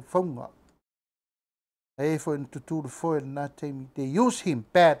tangata, e whau whaunga. E fo in tuturu fo i nā teimi. They use him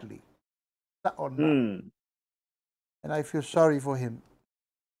badly. Ta ona. And I feel sorry for him.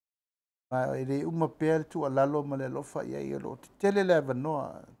 Mai e uma pēr tu a lalo ma le lofa i ai o lo. Te tele le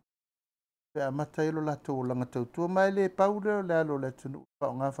avanoa. Pe mata ilo la to langa tautua mai le paure le alo le tunu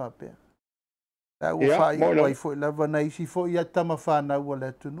pa nga fa pe ta u fa i wai fo la vana isi fo ia tama fa na u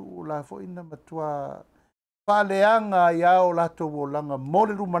le tunu la fo ina matua pa le anga ia o la to langa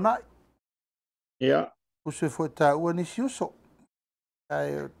mole rumana u se fo ta u ni siuso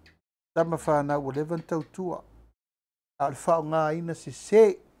ai tama fa na u le van tautua al fa nga ina se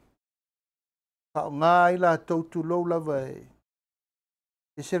fa nga ila tautu lo la vai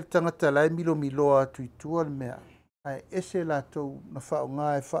ese le tangata lai milo atu i tua le mea. Ai ese la tau na whao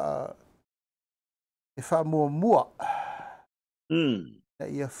ngā e wha mua. Na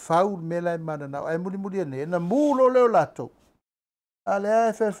ia whau mela i mana nao. Ai muri ane, na mūlo leo la tau. A le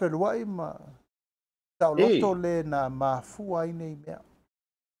ai whewhewhua i ma. Tau loto le na mafua i nei mea.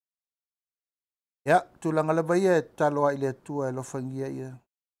 Ia, tūlanga la vai e taloa i le tua e lofangia ia.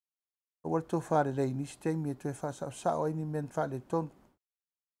 Awal tō whare rei nisi teimi e tue wha sao ai ni men whale tonu.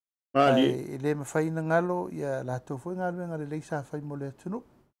 Ai le mawhaina ngalo ia la tofu ngalo ngale le sa fai mo le tunu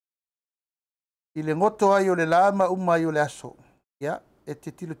i le ngoto ai o le lama uma i o le aso ia e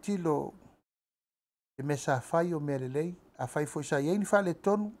te tilo e me sa fai o me le lei a fai fo sa ia ni fa le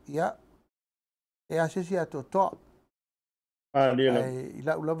tonu ia e asesi a to ai i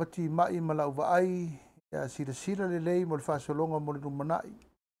la ulava ti mai ma la uva ai ia sira le lei mo le fa solonga mo le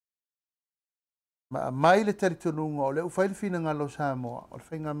rumanai ma mai le teritonunga o le ufai le fina ngalo Samoa o le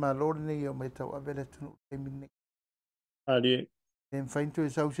whainga ma lore nei o mai tau avele tunu e mine. E mwhaintu e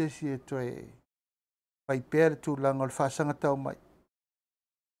sausesi e toe pai pere tu langa o le whaasanga tau mai.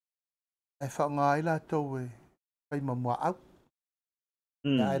 E wha ngā ila tau e pai mamua au.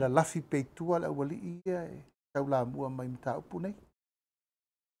 E aira lafi peitua le awali ia e tau la mua mai mta upu nei.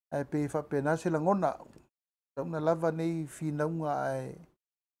 E pe wha pena se langona. Tau na lava nei finaunga e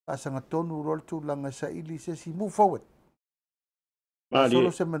pasanga tonu rol tu langa sa ili se si move forward.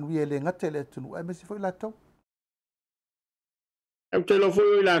 Solo se manui e le ngate le tunu. Ai mesi foi la tau. E te lo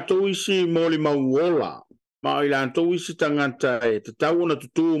foi la tau isi moli mauola. Ma i la tau isi tangata e te tau na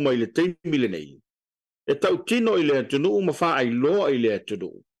tutu mai le teimi le nei. E tau tino i le tunu ma wha ai loa i le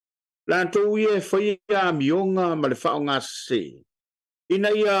tunu. La tau i e whai a mionga ma le whao ngā se.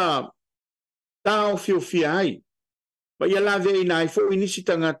 Ina ia tau fia ai. Ma ia la vea ina i fo inisi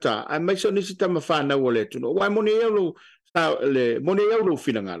tangata, a mai so nisi tama whanau o le tunu. Wai mone eulu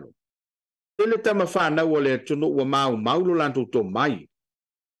fina ngalo. Tele tama whanau o le tunu ua maulo lanto to mai.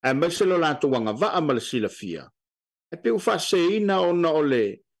 A mai se lo lanto wanga waa ma le sila fia. E pe ufa se ina ona o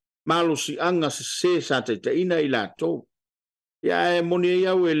le malo si anga se sa te ina i lato. Ia e mone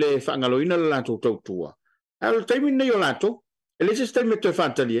eau e le whangalo ina le lanto tautua. A le taimi nei o lato, e le se taimi te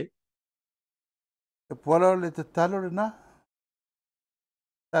whantalie. E puala le te talo le na.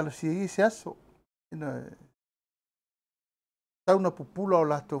 Talo si i se aso. Tau na pupula o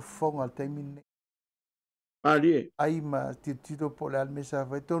lato fonga al taimine. Ai ma tiro po le almesa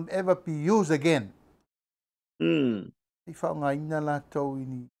vai. Don't ever be used again. I whaunga ina lato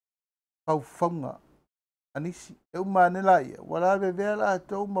ini. Pau fonga. Anisi. E uma ane lai. Wala ve vea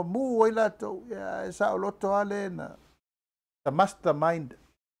lato. Ma mu oi lato. E sa o loto ale na. The mastermind.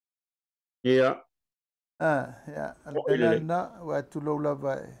 Yeah. Ya, alpena na wa tulo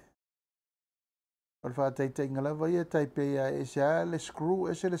lava e. Alfa tai ngala va ia tai pe ia ese le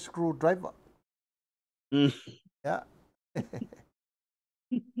screw driver. Ya.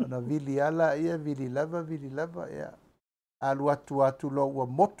 Ona vili ala ia vili lava ya. Alu atu lo ua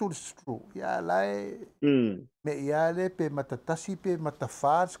motu stru. Ya lai me ia le pe matatasi pe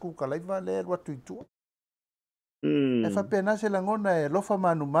matafars ku kalaiva le watu itu. E fa pena se langona e lofa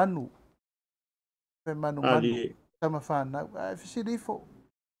manu. Pe manu. Tama whana. Ai fisirifo.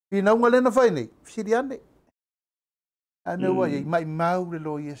 Pina unga lena whai nei. Fisiriane. Ane ua iei mai mau le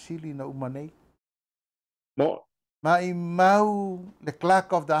lo ia sili na umanei. Mo. Mai mau le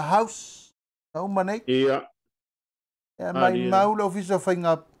clerk of the house na umanei. Ia. Mai mau le ofisa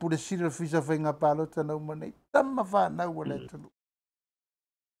whainga pure siri ofisa whainga palota na umanei. Tama whana ua le tanu.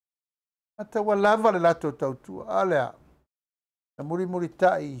 Ata ua lava le lato tautua. Alea. Na muri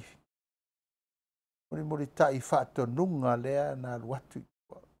tai. Muri tai whaato nunga lea na luatu.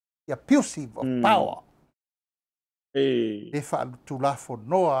 Abusive of power. E whaatulafo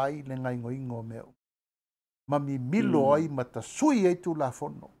noa ai le ngai ngoingo meo. Mami milo ai mata sui ai tulafo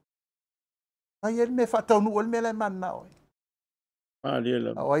no. Ai el me whaataunu el me le mana oi.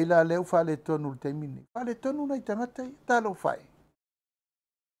 O ai la leu whale tonu te mini. Whale tonu nei tangata i talo whai.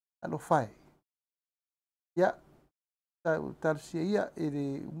 Talo whai. Ia. Tarsia ia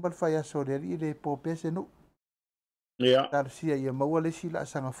ere umbal whai asoreri ere popese no. Ia. Tarsia ia maua lesi la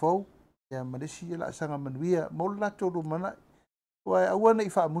sanga fau. Ya Malaysia la sanga manuia mola todo mana wa awana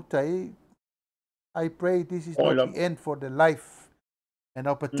ifa mutai. I pray this is not the end for the life and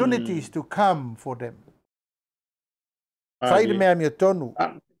opportunities to come for them. Fai me ami tonu.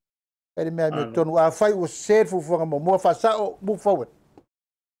 Fai me ami tonu. A fai was said for mo fa sao move forward.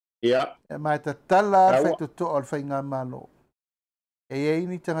 Yeah. E mai ta tala fai to al fai nga malo. E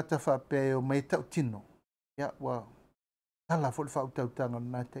ni tanga ta fa pe o mai tau tino. Ya wa tala fo fa tau tanga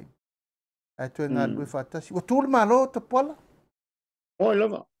na te. Ai ngā lui whātasi. Wa tūle malo ta pola. Oi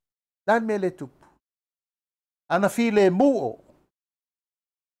lava. Dan me le tupu. Ana file muo.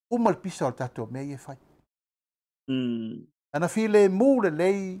 Umal pisa o tato me ye whai. Ana file mu le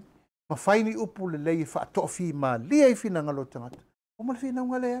lei. Ma whaini upu le lei whaatofi ma lia i whina ngalo tangata. Umal whina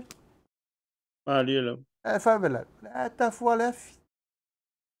unga lea. Lia lava. E whawela. E tafua le afi.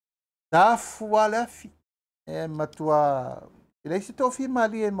 Tafua le afi. E matua. I leisi tofi ma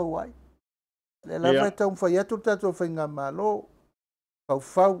lia i mawai. Le lava e tau mwhai atu tato whainga malo.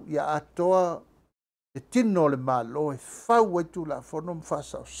 Fau ia atoa. E tino le malo e fau e tu la whono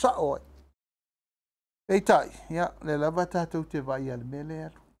mwhasao. Sao ai. Ei tai. Ia, le lava tato te vai al mele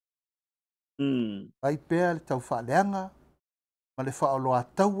alu. Vai pēa le tau whaaleanga. Ma le whaolo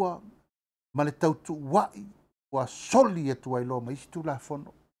ataua. Ma le tau tu wai. Wa soli e tu ai lo ma isi tu la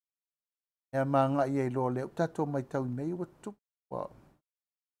whono. Ea maa ia i lo leo tato mai tau i mei wa tu.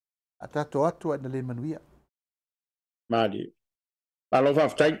 A tato atu na le manuia. Madi. Palo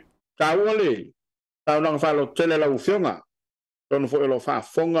whaftai. Ka ua le. Tau nang whalo tele lau whionga. Tono fo ilo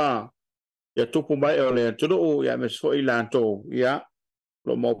whafonga. Ia tupu mai o le tuno o. Ia mes fo i lanto. Ia.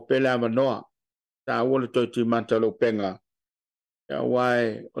 Lo mo pele ama noa. Ta ua le toi ti manta lo penga. Ia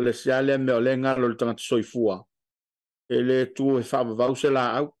wai. O le siale me o le ngalo le tangata soifua. E le tu e whaavavau se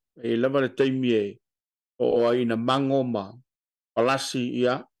la au. E lava le teimi e. O aina mangoma. Palasi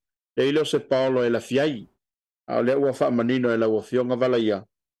ia. E ilo se Paulo e la fiai. A le ua wha manino e la ua fionga vala ia.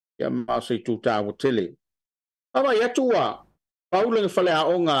 Ia maa se tu tāwa tele. Awa ia tua. Paulo nge whale a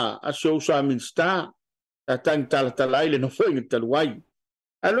onga a Sousa Minsta. Ta tang tala tala ile no fwingi taluai.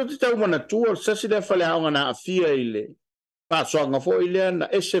 A lo te tau mana tua. Sasi le whale a onga na a fia ile. Pa soa nga fo ile na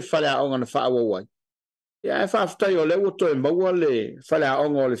ese whale a onga na wha awa wai. Ia e whaftai o le ua toe maua le whale a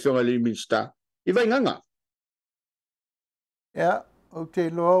onga o le fionga li Minsta. I vai nganga. Ia. O te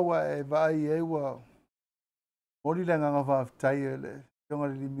loa wa e vai e wa. Mori le nganga whaftai e le. Tonga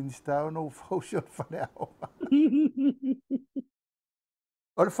li minista o no fausi o whale aonga.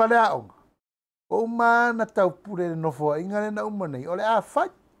 O le whale aonga. O mana tau pure no fo inga le na umanei. O le a whai.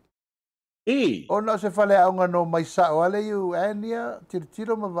 O na se whale aonga no mai sao ale iu ania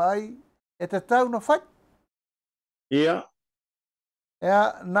tiro ma vai. E te tau no whai. Ia.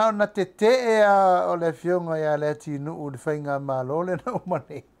 Ea, nao na te ea o le fionga ia le tinu u le whainga malo le na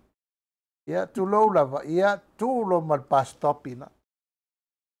umanei. Ia, tu lou lava. Ia, tu lo mal pastopina.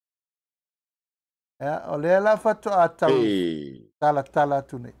 Ia, o le la fatu a tau tala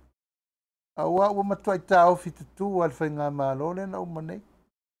tune. A ua matua i tau fitu tu al whainga malo le na umanei.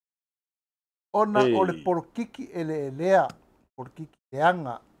 Ona o le porokiki ele lea. Porokiki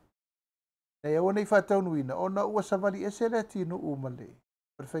leanga. E o nei fatau nuina, ona ua savali ese le tinu umale.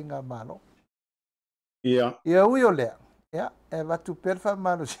 Perfenga malo. Ia. Ia ui o lea. Ia, e watu perfa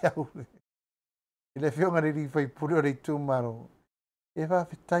malo se au. Ile fionga ri fai puri o rei tu malo. E wa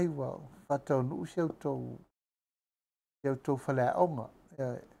fitai wao, fatau nu se au tau. Ia tau whale onga.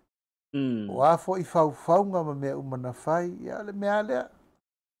 O a fo I whauwhaunga ma mea umana whai. Ia le mea lea.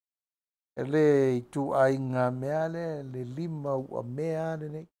 Le I tu ainga mea le. Le lima ua mea le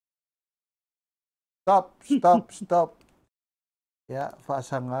nei. Stop. Ia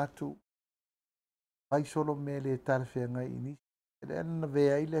whaasanga atu. Pai solo me le tarwhenga ini. Le ana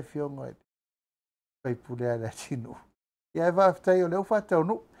vea I le fionga. Pai pulea le tino. Ia e whaftai o leo whatau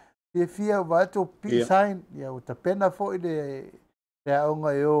no. Ia fia o vato pisain. Ia o ta pena fo I le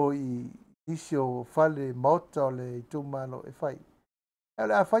aonga e o I isi o whale mauta o le I tūmalo e whai. Ia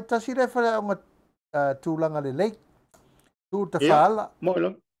le a whai tasi le whale aonga tūlanga le lei. Tū ta whaala.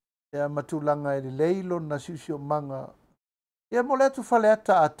 Ia ma tūlanga e le leilo na siusi o manga. Ia mo le atu whale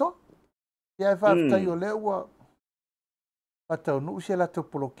ata ato. Ia e whaftai o leo ua whatau no usia la to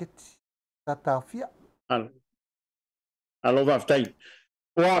poloketi. Tata fia. Alo whaftai.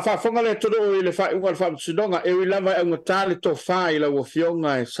 Wa whafonga le toro I le whaunga le whaamsinonga e lava e unga tāle tō whā I la ua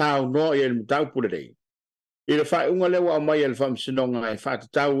fionga e sāu noa I le mtau pule rei. I le whaunga le wa mai le whaamsinonga e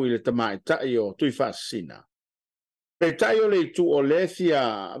whātatau I le tamai tai o tui whaasina. Pe tai o le tu o le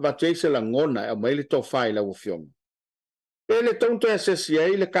thia vateise la ngona e mai le tō whā I la ua fionga. Pe le tonto e sesi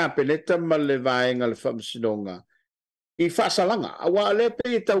ai le kāpeneta ma le vaenga le whaamsinonga I whaasalanga a wa le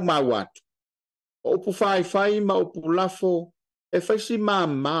pe I tau mauatu. O upu whai ma upu lafo e faisi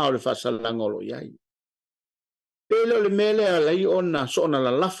māma o le whasalanga o lo iai. Pele o le mele a lei ona so ona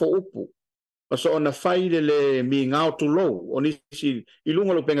la lafo upu. Ma so ona whai le mi ngao tu lou. O nisi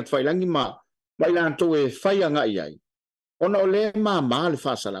ilunga lo pengat whailangi ma ilanto e whai anga iai. Ona o le māma le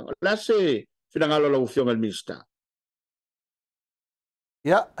whasalanga. La se whingalo lau fionga le minista.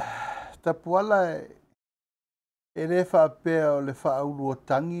 Ia, tapuala e le whaapea o le whaaulu o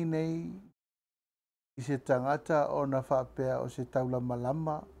tangi nei. I se tangata o na whaapea o se taula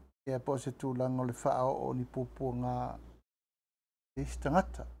malama. Ia po se tūlanga o le whaao o ni pupua ngā e se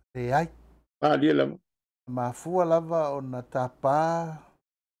tangata. Le ai. Lia lama. Mafua lava o na tāpā.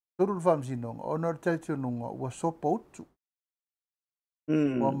 Turu le whamsinonga. O na taitununga ua sopa utu.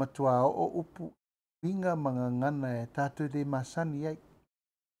 Ua matua o upu. Inga mga ngana e tātou le masani ai.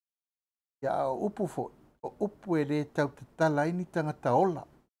 Ia o upu fo. O upu e le tau te tala ini tangata ola.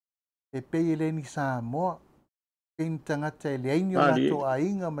 E pei ele ni Samoa. Pei ni tangata e le aini o lato a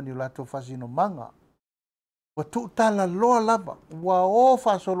inga mani o lato fasino manga. Wa tu tala loa lava. Wa o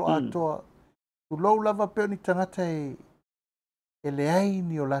fasolo atoa. Tu lou lava peo ni tangata e le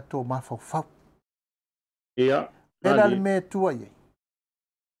aini o lato mafau fau. Ia. Pela le me tua iei.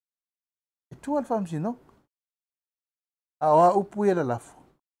 E tua le whamsino. A oa upu e le lafo.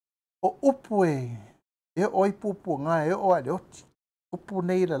 O upu e oi pupu ngā e oa le oti. Upu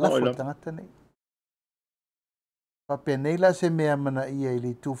nei la lafo tangata nei. Pape nei la se mea mana ia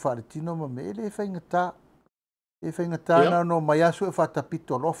ili tu wharetino ma me ele e whaingata. E whaingata na no mai asu e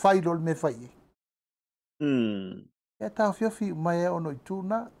whatapito lo whailo le me whai. E tau whiofi mai ono I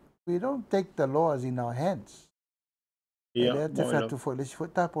tūna. We don't take the law as in our hands. E lea te whatu fo le si fo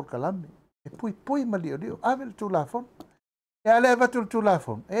tāpor kalame. E pui ma lio lio. Ave le tūlafon. E ale vatu le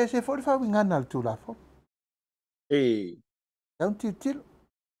tūlafon. E se fo le whawingana le tūlafon. Taun tilo.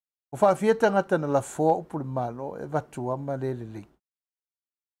 O whawhieta ngata na la fōa upu le malo e watu ama lelele.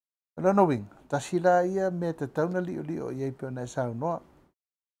 Lano wing, tasila ia me te tauna lio ia peo na sao noa.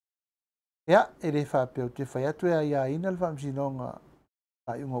 Ia, e le whapeo te whai atu e ia ina le whamsinonga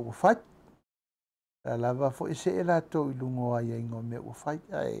a iunga ua whai. La lava fo ese e lato I lungo a ia ingo me ua whai.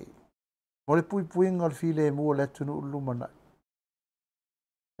 Mo le pui ngol file e mua le tunu ulumana.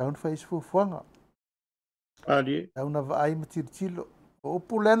 Taun whai isfufuanga. Tauna va ai matirtilo. O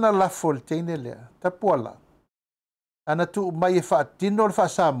pulena la fol teine lea. Tapuala. Ana tu mai e whaatino le wha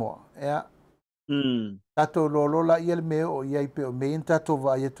Samoa. Ea. Tato lolola ia le meo o iai pe o mein tato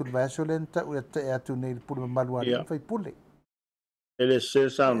va ia tu le vaeso lenta ua te ea tu nei le pulu maluari. Fai pule. Ele se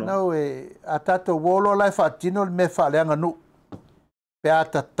sao no. A tato wolo la e whaatino le me whaaleanga nu. Pe a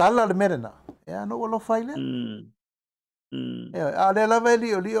tatala le merena. Ea no walo whai lea. A le lava e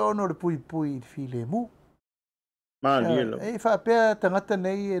lio ono le pui file mu. E whapea tangata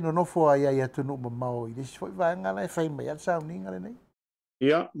nei e no nofo ai ai atu nu mamao I lesi foi vaenga lai whai mai al sao ni ngale nei.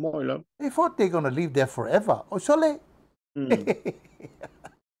 Ia, moi la. They thought they're going to live there forever. O sole.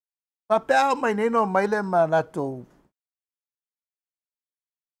 Whapea mai nei no mai le ma nato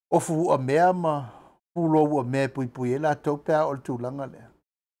ofu a mea ma pulo a mea pui e la tau pea o le tūlanga lea.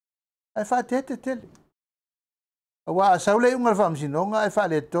 Ai whaatete tele. Wa saule unga whamsinonga ai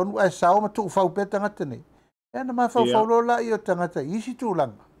whaale tonu ai sao ma tu whaupe tangata nei. E na mawhau whaulola I o tangata isi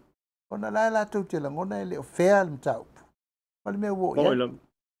tūlanga. Ona la tau te langona e leo whea le mtau. Wale mea wo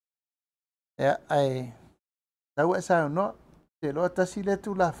ia. Ai tau e sa no te lo tasi le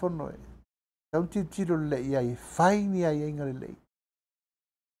tu la fono e tau tiro le ia i faini ai inga le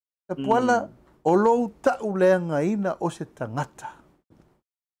ta puala o lo ta ulenga ina o se tangata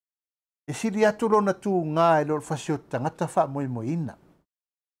e siri atu lona tu ngā e lo fasio tangata wha moi moi ina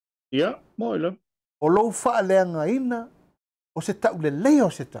ia mo ilo o lo wha leanga ina o se tau le leo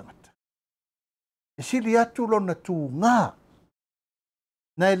se tangata e siri atu lona tu ngā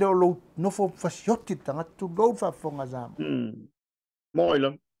na e leo lo nofo fasioti tangata tu lo wha fonga zama mo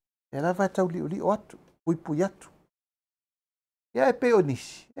ilo e la vai tau li o atu pui pui atu ia e pe o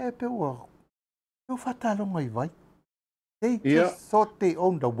nisi e pe ua eu whatalonga i vai they just thought they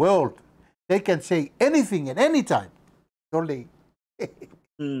owned the world they can say anything at any time tole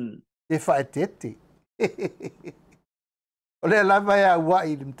e whaetete o lea lava e a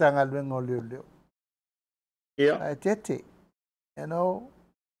wai li mtanga luenga o leo leo whaetete you know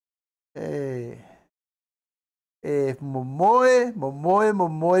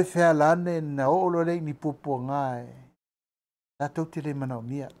momoe fea lane na o le ni pupo ngai la tau te le mana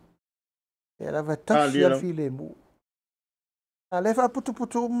mia e la va tasi al file mu a le fa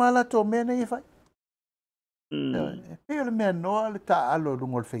putu mala to mena e fai pe le mea noa le ta alo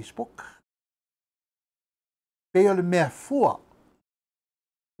lungo le Facebook pe le mea fua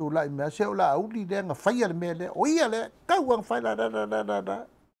tu la mea se o la uli le nga fai le mea le o ia le kau ang fai la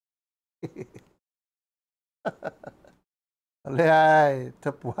le ai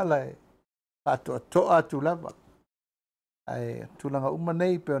tapu hala e pato toa tu lava ai tulanga uma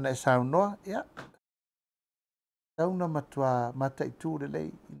nei pe ona sa noa ia tauna matua mata i tu le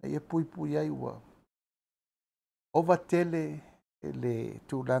lei na ia pui pui ai ua ova tele le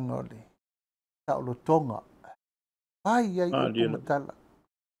tulanga ole taulo tonga ai ai o matala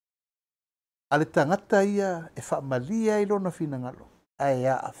ale tangata ia e fa malia i lona finangalo ai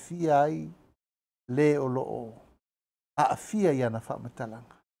a afia ai le o lo a afia ia na fa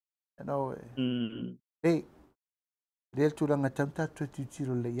matalanga no le tulanga tanta tu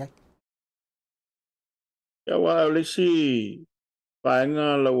tiro le ia ya wa le si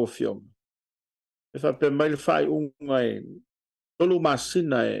paenga la o fiom e fa pe mai fai unga e tolu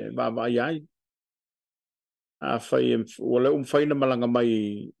masina e va ai a fai o le fai na malanga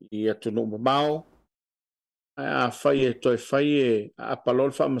mai i atu no mau a fai e toi fai e a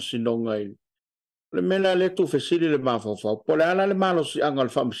palol fa masinonga i le mela le tu fesili le mafo fa po le ala le malo si anga le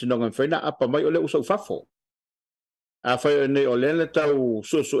fa masinonga fai na apa mai o le usa fafo a fai ne o le tau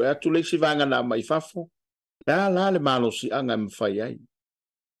so e atu le si vanga na mai fafo la le malo si anga me fai ai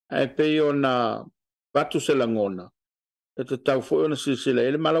ai pe ona batu se langona e te tau fo ona si le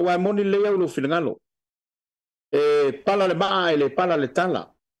ele malo wa moni le au lo finangalo e pala le maa ele pala le tala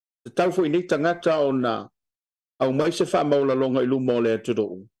te tau fo ini tangata ona au mai se fa maula longa i lumo le tudo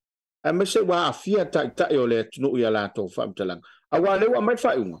ai me se wa afia ta o le tunu ia la to fa mtalang a wa le wa mai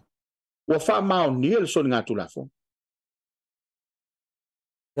fa unga wa fa mau ni le son ngatu la fo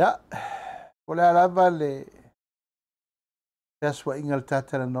ya ole ala vale taswa ingal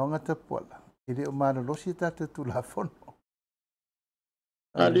tata na nonga ta pola ile o mana losi tata tu la fono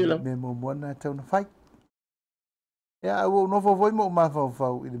adila me mo mona ta una fai ya o no fo voi mo ma fa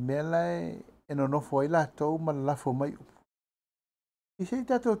ile mela e no foi la to ma la fo mai i sei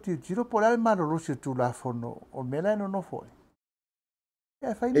tata ti giro por al mana losi tu la fono o mela no foi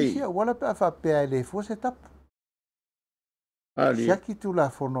ya fai ni sia wala pa fa pe ile fo se tap sia ki tu la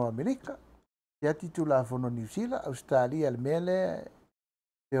fono Amerika sia ti tu la fono New Zealand Australia al mele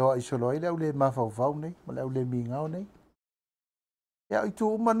e o isolo ile ule ma fa nei ma ule minga nei ya i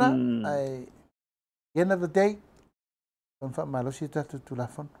tu mana ai end of the day on fa malo si tatu tu la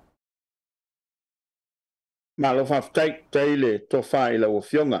fono malo fa tai le to fa ile o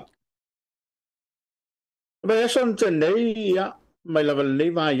fionga be son te nei ya mai la le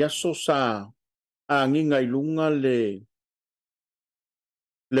va ya so sa a nginga i lunga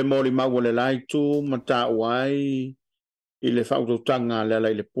le mori ma wole lai tu mata wai i le fautotanga le ala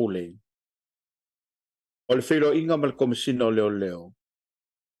i le pule o le filo inga ma le komisina o leo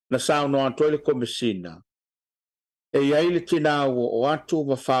na sao no ato le komisina e iai le tina o atu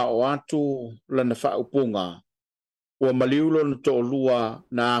ma fa o atu la na fa upunga ua maliu lona toʻalua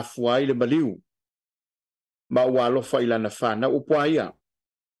na afua ai le maliu ma ua alofa i lana fana upua ia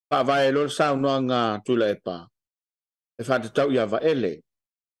faavae lo le saunoaga tulaepa e faatatau ia vaele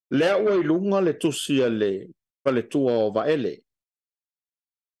lea ua i luga le tusi a le faletua o vaele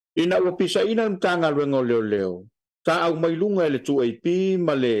ina ua pisaʻina le matagaluega o leoleo taʻau mai luga e le tuap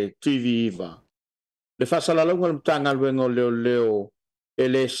ma le tv iva le faasalalauga le matagaluega o leoleo e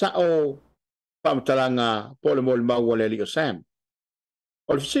le saʻo faamatalaga po le molimau o le alii o sam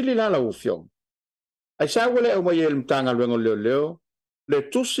o le fesili lala ua fioga Ai sa wale o mai el mtanga luengo leo le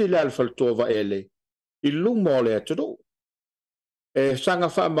tusi le alfaltua va ele i lumo le atudo e sanga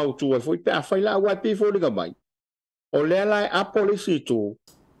fa mautu e foi pe fai la wa pi fo mai o le la a polisi tu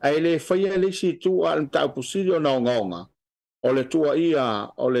ai le fai le si tu al tau pusilio na ngonga o le tua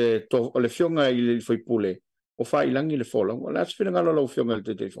ia o le fionga i le foi pule o fai langi le fola o la sfina ngalo lo fionga le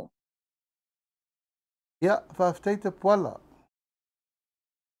telefon ia fa fteita pola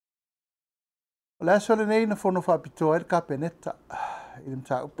la sole nei na fono fa pito el capeneta il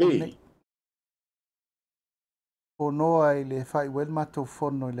mta upu nei ono ai le fai wel mato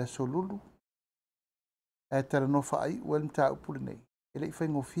fono le solulu e tera no fai wel mta upu nei ele fai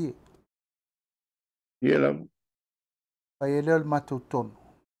ngofie iela fai ele el mato tono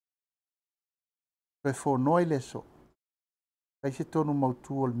pe fono ile so fai se tonu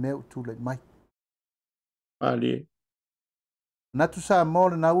mautu ol meu tu le mai ali na tu sa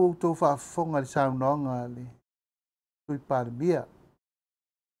mole na u to fa fonga le sa nonga le tui par bia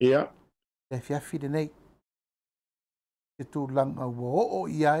ia le fia fi de nei e tu langa wo o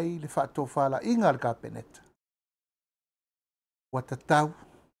iai le fa to fa la inga le capeneta wata tau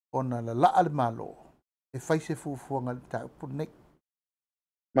ona la al malo e fai se fu fonga le tau pu nei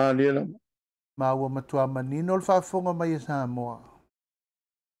maliela ma ua matua manino le fa fonga mai sa moa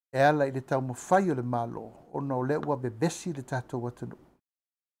e ala i le tau mo fai o le malo ona o le ua bebesi le tato watanu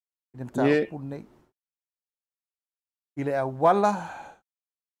i le mta pu nei i le awala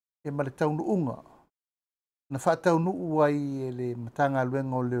e ma le tau nuunga na fa tau nuu ai e le matanga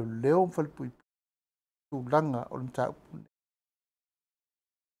luenga o leo leo mfalpui tu langa o le mta pu nei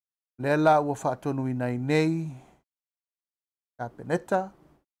le la ua fa tonu i nei kapeneta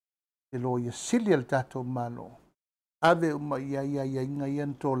e lo ia sili al tato malo ave uma ia inga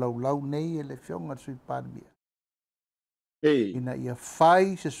ian to lau nei e le fionga sui panmia ina ia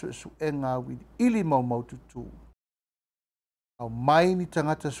fai se su enga wid ili mau tutu au mai ni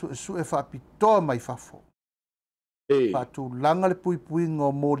tangata su e fa pitoa mai fafo fa tu langa le pui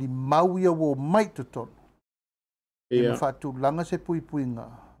ngo moli mau ia wo mai tutono ina fa tu langa se pui nga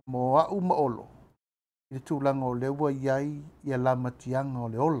mo a uma olo i tu langa o lewa iai ia lama tianga o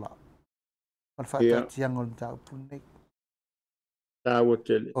le ola mal fa tianga o le tau punei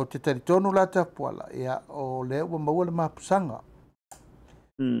o te taritonu la ta puala ia o le ua maua le mapusanga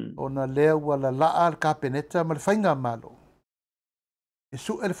o na le ua la laa al kapeneta ma le whainga malo e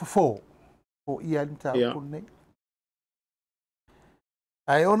su ele fafo o ia le tau punei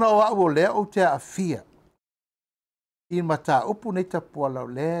ai ona o a le o te a fia i mata upu nei ta puala o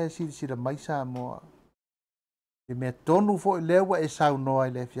le sila mai sa moa e me tonu fo i lewa e sau noa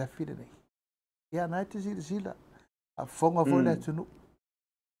i le fiafi nei ia nai te sila a fonga fo le tunu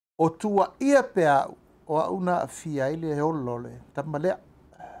o tua ia pea o a una fia i le holo le tamalea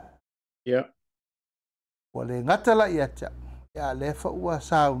ia o le ngatala ia tia ia le fa ua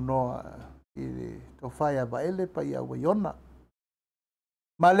sau noa i le tofaya ba ele pa ia waiona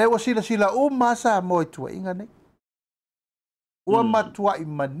ma lewa sila masa mo i tua inga nei ua matua i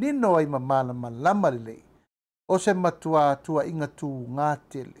manino ai mamala malama le o se matua tua inga tu ngā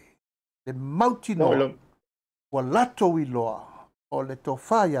tele le mautino ua lato i loa o le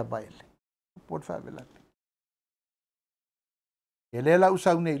tofaya baile por favela e le la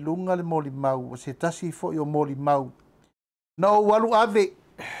usau nei lunga le moli mau o se tasi fo o moli mau na o walu ave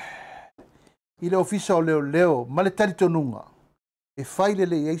i le ofisa o leo ma le talitonunga e faile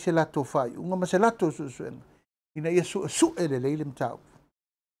le ei se lato fai unga ma se lato suenga ina ia su ele le ile mtau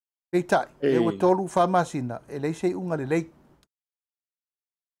peitai e ua tolu famasina e le se unga le lei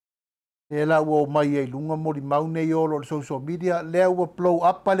e la ua mai e lunga moli mau nei olo le social media le ua blow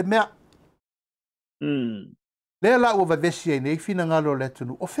up le mea le la ua vavesi ai nei fina ngalo le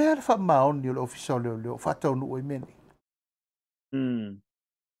tunu o fea le whamaoni o le ofisa o leo whatau nu oi meni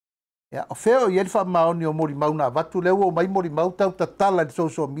ya o fea o ieli whamaoni o moli mau na vatu le ua mai moli mau tau tatala le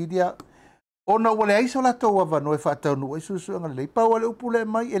social media ona ua le aisa la tau ava no e whatau nu oi susu anga le pau le upu le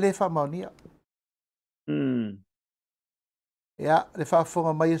mai e le whamaonia ya le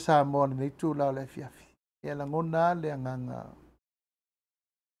whafonga mai e Samoa nei tu lao le fiafi e la ngona le anganga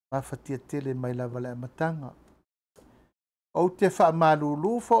mafatia tele mai lava le matanga o te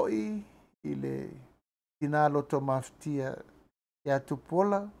whamalulu fo i le tinalo to maftia ya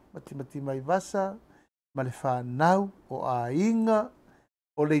tupola mati mai vasa ma le whanau o a inga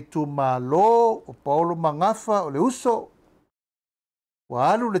o le tu malo o paulo mangafa o le uso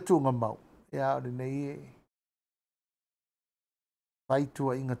wa alu le tunga mau ya o le nei pai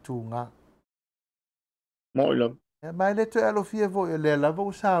tua inga tunga moilo mai le to alo fie vo le lava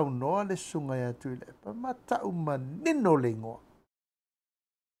o sa no le sunga ya tu le pa mata uma nino lengo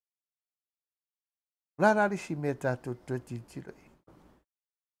La rari si mea tātou tuati tira.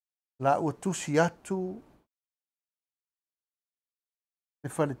 La ua tusi atu. E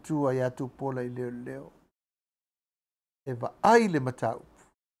whale tua i atu pola I leo leo. E wa ai le matau.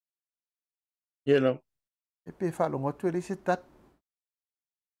 Yelo. E pe whalongo atu e se tat.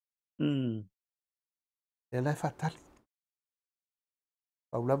 E lai whatali.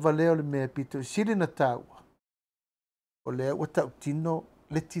 Au lava leo le mea pito siri na tau. O lea ua tau tino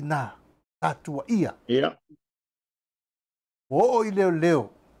le tina. Tātua ia. Yeah. O I leo leo.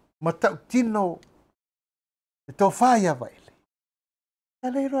 Ma tau tino e tau whaia vaile. E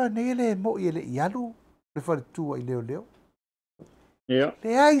lei roa ne ele mo I ele ialu. Le whale tua I leo leo. Yeah.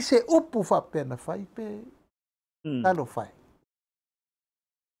 Le ai se upu whapena whai pe. Talo whai.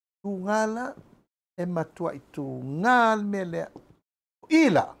 Tu ngala e matua I tu ngal me lea.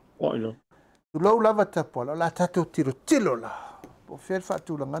 Ila. Oilo. Tu lau lava tapola. La tatou tiro tilo la. Po fer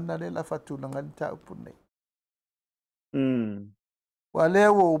whatu langana le la whatu langana ta upu nei. Wa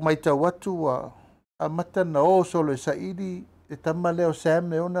lea o maita watu wa a mata na o solo e saidi e tama leo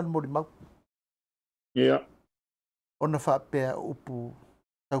Sam e ona mori mau. Yeah. Ona whapea upu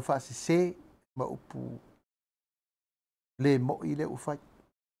tau whaasi se ma upu le mo I le ufai.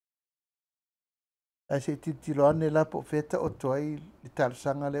 A se titilo ane la po feta o toai le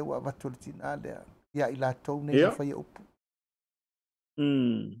talasanga le wa watu le tina lea. Ia I la tau nei na whai upu.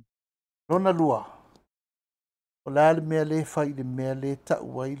 Lona lua. O la le mea le whai le mea le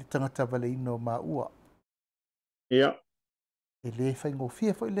tau wai le tangata wale ino ma ua. Yeah. E le whai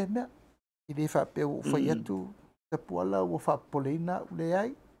ngofia fo I le mea. I le whapea o whai atu. Te puala ua whapoleina ule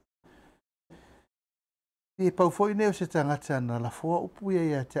ai. E pau fo I neo se tangata na la fua upu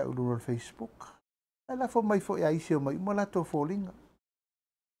ia te aulura Facebook. E la fo mai fo ia isi o mai mo la to fōlinga.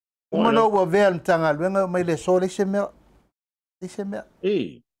 Umano ua vea ntanga luenga mai le so le se mea. Le se mea.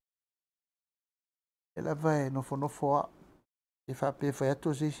 E la vai nofo a. E whapea whai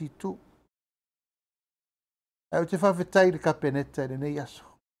atu se si tu. E o te whawhetai le kapeneta le nei aso.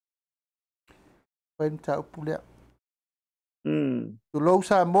 Wai nta upu lea. Tu lou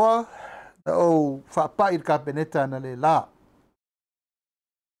Samoa na o whapai le kapeneta na le la.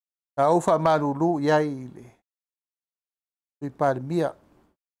 Na o whamarulu iai le. Tui pare mia.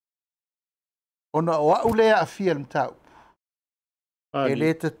 Ona o au lea a fia le tau. E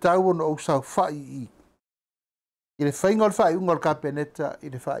le te tau ona o sau whai I. I le whainga le whai unga le kapeneta. I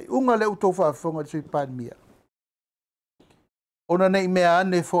le whai unga le uto whaafonga le tui pare mia. Ona nei mea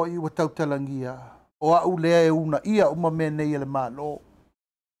ane fo I wa tau talangia. O au lea e una ia uma me nei le malo.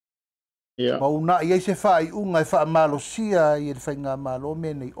 Ma una ia se whai unga e wha malo sia I le whainga malo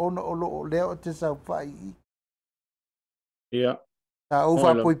me nei. Ona o loo lea o te sau whai I. Ta o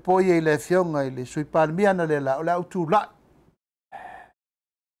wha poi poi e le fionga I le sui palmia na le la. O le au tu la.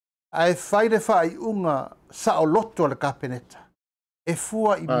 Ai whai le whai unga sa o loto le kapeneta. E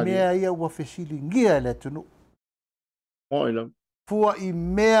fua I mea ia ua fesili ngia le tunu. Fua I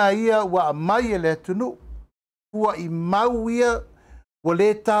mea ia ua amai le tunu. Fua I mau ia wa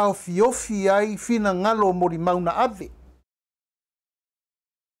le tau fiofi ai fina ngalo mori mauna ave.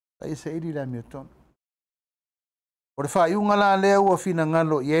 Tai se iri la mioton. O le whai unga la lea ua fina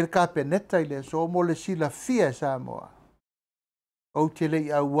ngalo I e kapeneta I le so mo le sila fia Samoa. O te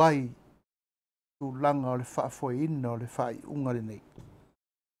lei au wai tu langa o le whaafoe ina o le whai unga le nei.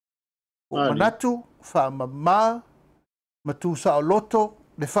 O manatu, wha mama, matu sa o loto,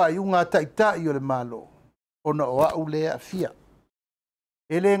 le whai unga taitai o le malo. Ona o au lea fia.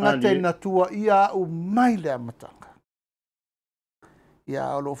 Ele ngate na tua ia au mai le amatanga.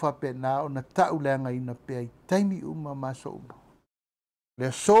 Ia o lo whape na o na tau leanga ina pea I taimi uma maso uma.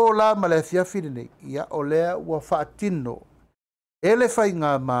 Le sola ma le fiafiri nei, ia o lea ua whaatino. Ele whai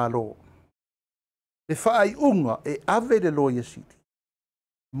ngā malo. Le whai unga e ave le loia siti.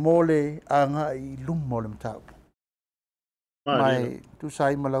 Mole anga I lumo le mtau. Mai, tu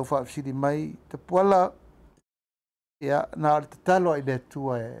sai ma lau whaafsiri mai, te puala, ia, na te talo I le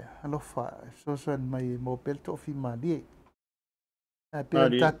tua e alofa, sosan mai mo pelto fi malie. Pia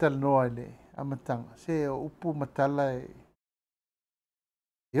tatal noa le amatanga. Se o upu matala e.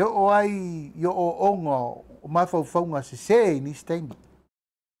 Yo o ai, yo o onga, o mawhauwhaunga se ni steini.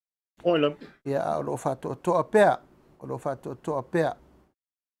 Ia, o lo whato toa pea. O lo whato toa pea.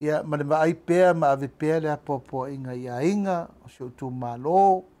 Ia, ma le maai pea, ma ave pea le apopo inga ia inga, o se utu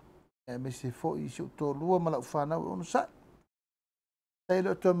malo, e me se fo I se utu lua, ma lau whanau, ono sa. Sai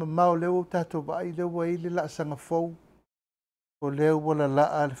leo toa ma mao leo, tato vai leo wa ili la sanga fau, o leo wala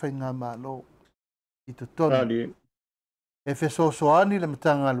laa le whainga malo, I to tonu. E fe so ani le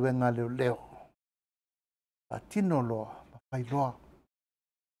matanga luenga leo leo. A tino loa, ma pai loa.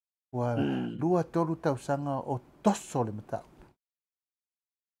 Ua lua tolu tausanga o toso le matau.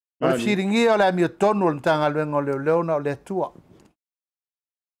 O le firingia o le amio tonu o le tanga luenga o leo na o le atua.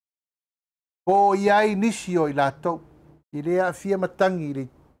 Po iai nisi o i latou. I lea fia matangi i le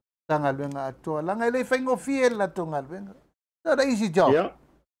tanga luenga atua. Langa i le whaingo fia le latou ngā luenga. Not an easy job. Yeah.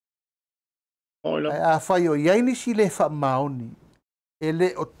 A whai o iai nisi le wha maoni. E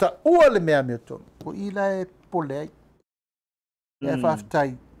le o ta ua le mea amio tonu. Ko i la e pole ai. E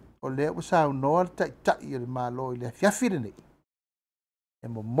whaftai. O le o sao noa le tai o le malo i le fiafire nei. E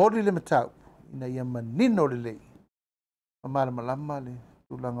mo mori le matau. Ina ia manino le lei. Mamala malama le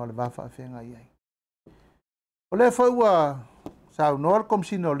tulanga o le wafa a whenga iai. O le whaua sao noa le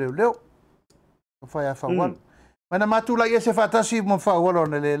komsino leo leo. O whai a whawal. Mana matula ia se whatasi mo whawalo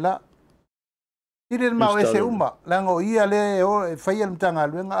na le la. Ile le mau e se uma. Lango ia le o e whaia le mtanga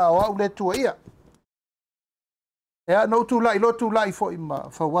luenga a au le tua ia. Ea no tu lai lo tu lai fo ima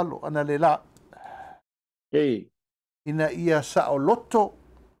fawalo ana le la. Ina ia sa o loto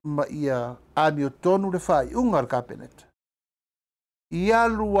ma ia amio tonu le fai unga le kapenet. Ia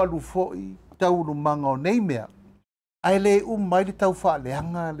alu foi taulu manga o nei mea. Ai le mai le tau wha le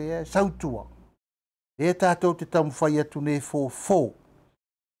hanga le sautua. E tātou te tamu whai atu ne fo.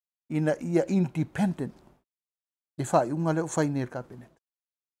 Ina ia independent. Le fai unga le whai ne le kapenet.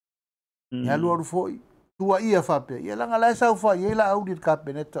 Ia alu foi. Tua ia whape. Ia langa lai sau wha. Ia la au di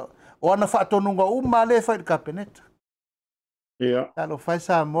kapeneta. O ana whaatonunga le whai di kapeneta. Ia. Talo whai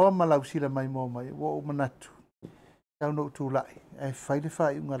sa moa ma lau sila mai moa mai. Wo o manatu. Tau no tu lai. E whai le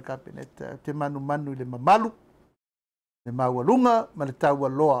whai unga le kapeneta. Te manu i le mamalu. Le maualunga. Ma le tau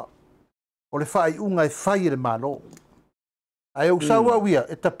aloa. O le whai unga e whai le malo. Ai au saua wia.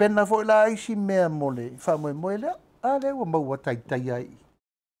 E ta pena fo la isi mea mole. Wha moe lea. A le wa maua tai ai.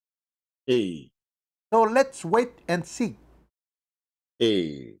 So let's wait and see.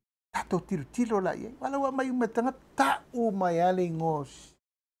 Tato tilo la ye. Wala wa mai umetanga ta u mai ale ngos.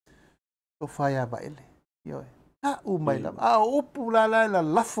 So faya ba ele. Yo. Ta u mai la. A upu la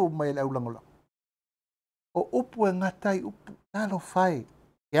lafu mai la ulangola. O upu e ngatai upu. Talo fai.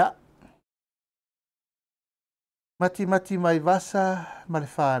 Ya. Mati mai vasa male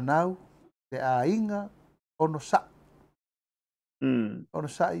whanau. Te a inga. Ono sa. Ono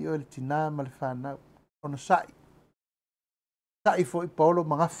sa i o el tina male whanau. Ono sai. Sai fo i paulo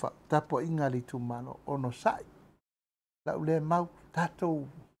mangafa. Tapo inga li tu malo. Ono sai. La ule mau. Tato.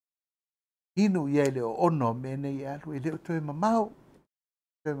 Inu ia ile o ono mene i alu. Ile o toe mamau.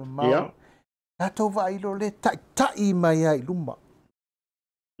 Toe mamau. Tato va ilo le tai mai ai luma.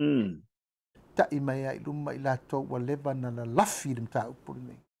 Tai mai ai luma i la tau wa leva na la lafi lim ta upuri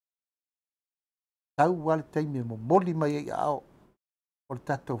nei. Tau wale taimi mo moli mai ai ao. O le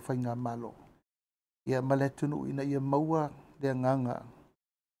tato whainga malo. Ia maletunu ina ia maua le nganga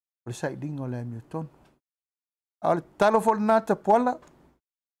o le sailinga o le amio tonu. A le talo fo le nata poala.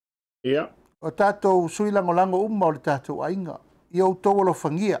 Ia. O tātou sui lango uma o le tātou ainga. Ia o tau alo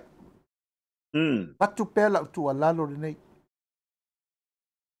whangia. Patu pēla o tua lalo le nei.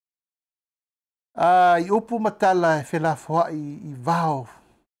 I upu matala e whelafoa i vao.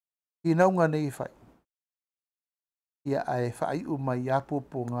 I naunga nei whai. Ia ai whai umai apu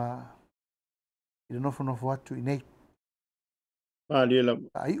po ngā i nofo atu i nei.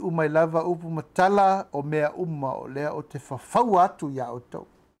 Ai umai lava upu matala o mea uma o lea o te whawhau atu ia o tau.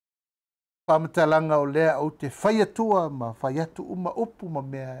 Whamatalanga o lea o te whai atua ma whai atu uma upu ma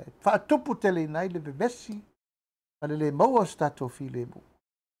mea. Whaatupu tele nai le vevesi. Ma le maua stato filemu.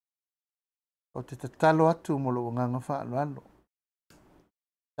 O te tatalo atu mo lo nganga whaaloalo.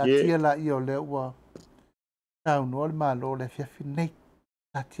 Tatia la i o lea ua tau noa le malo le fiafi nei.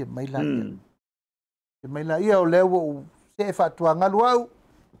 Tatia mai la ia. Te mai la ia o lea ua se e whaatua ngalu au.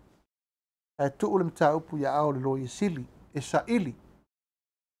 E tuu le mta upu ia ao le lo i sili. E sa ili.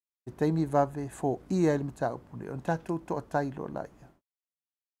 E teimi vave fo ia le mta upu le. On tatou to atai lo la ia.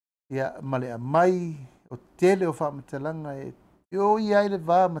 Ia male a mai o tele o whaamatalanga e o ia le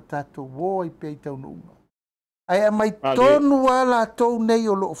va ma tatou wo i pei tau nunga. Ai a mai tonu ala tou nei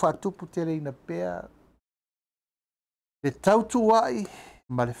o lo whaatupu tele ina pea. Le tautu wai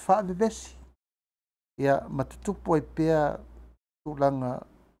ma le wha vevesi. Ia matatupu ai pea tulanga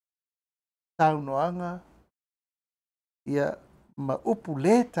taunoanga. Ia ma upu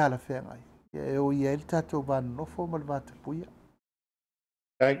le tala whengai. Ia e o ia il tatou vanu nofo ma le vatapuia.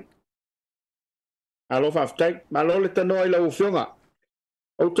 Tai. Alo whaftai. Malo le tanoa i lau whionga.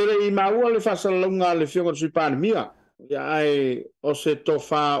 O tere i maua le whasalalunga le whionga tui pānemia. Ia ai o se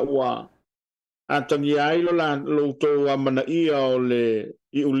tofa ua atangi ai lo tō amana ia o le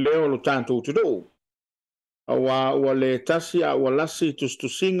i uleo lo tātou te do. awa ua le tasi a ua lasi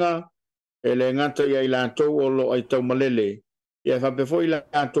tustusinga e le ngata ia i lātou o lo ai tau malele. Ia whape fo i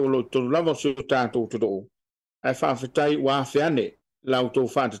lātou lo tonu lava si o tātou tuto. Ai whawhetai wa whiane lau tau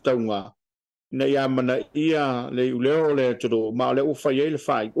whātataunga. Na ia mana ia le uleo le tuto ma le ufa ia le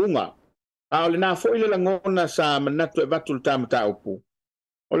whai unga. A o le nā fo i le langona sa manatu e vatu le tāmata upu.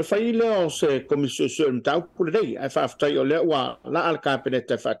 O le whai leo se komisio le mtaupu le rei. Ai whawhetai o le ua la al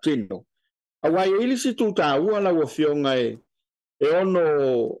kāpeneta whatino. Awai ili si tūtā ua la ua fionga e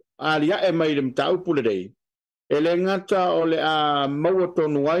ono alia e mai le mtaupu le rei. E le ngata o le a maua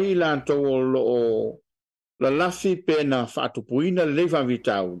tonu ai lātou o lo o la lafi pena whaatupuina le leifa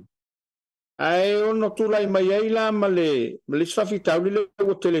vitau. Ai ono tūlai mai ai la ma le sfavitau le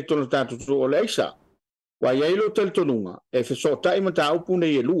o tele tonu tātutu o le eisa. Wa iai lo tele tonunga e whesota i mtaupu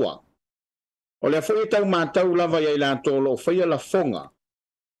nei e lua. O le a tau mātau lava iai lātou lo whaia la fonga.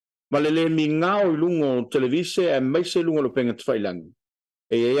 Ma le mi ngao i lungo televise e maise lungo lo penga tawhailangi.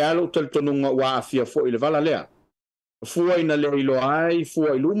 E e alo tele tonunga wa afia fo i le vala lea. Fua ina le ilo ai,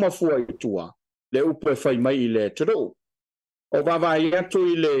 fua i luma, fua i tua. Le upe fai mai i le tero. O vavai atu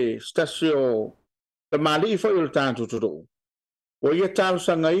i le stasio te mali i fai o le tātu tero. O ia tāu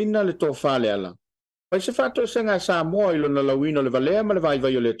sanga ina le tō whale ala. Pai se whato e senga Samoa i lo na lawina le valea ma le vai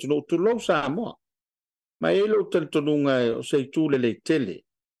vai o le tero. Tu lau Samoa. Ma e lo tele tonunga o sei tū le tele.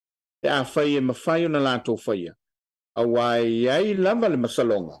 E a fai e mawhai o na lātou whaia. A wai ai lama le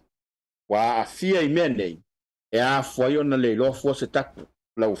masalonga. Wa a fia i mea nei. E a fwai o na le lo fwa se taku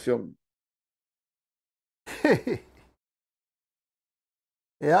lau fion.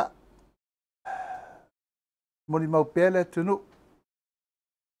 Ia. Mori mau pele tunu.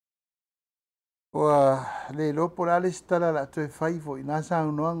 Wa le lo por ale stala la to fai vo ina sa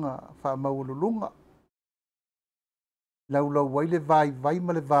unoanga fa maululunga. Lau wai le vai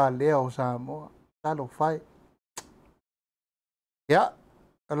ma le va le o Samoa. Talo fai. Ia.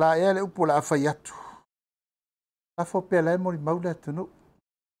 La ia le upo la fai atu. A fo pele mori mau le tunu.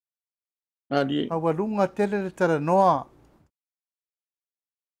 Adi. A walunga tele le tara noa.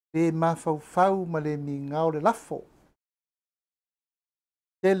 Le mafau ma le mi ngao le lafo.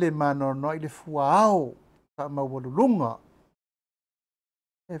 Tele mano no i le fuao. Ka ma walulunga.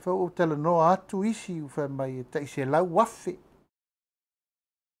 E fau o tala noa atu isi u fa mai e taise lau wafe.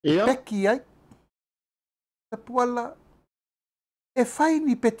 Ia. Peki ai. Tapuala. E fai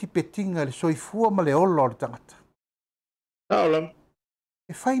ni peti petinga le soifua ma le olo le tangata. Aolam.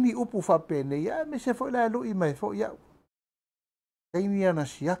 E fai ni upu fa pene. Ia me se fo ila lu i mai fo iau. Kaini ana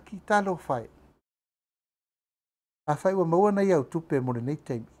siaki talo fai. A fai wa maua na iau tupe mo le nei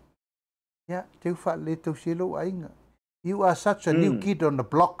taimi. Ia, teu fa le tau silo ainga. You are such a new kid on the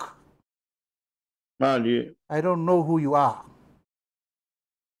block. Mali. I don't know who you are.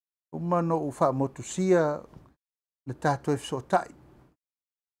 Umano ufa motusia le tato e sotai.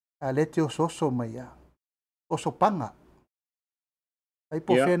 A le te oso mai ia. Oso panga. Ai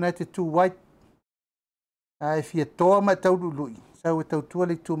po fena te tu white. Ai fia toa mai tau lui. Sau e tau tua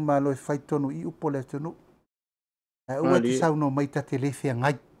le tu malo e fai tonu i upo le tonu. Ai ua te sau no mai ta te lefea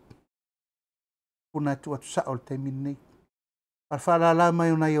ngai. Puna tu atu sao le teimin nei. Alfala la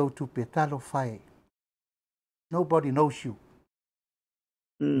mai una iau tupe talo fai. Nobody knows you.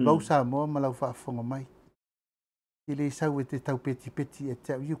 Mau Samoa malau whaafonga mai. Ile sau e te tau peti peti e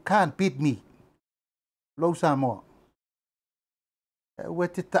tau. You can't beat me. Lau Samoa. Ua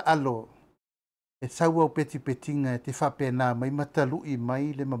te taalo. E sau au peti petinga e te whapena mai matalui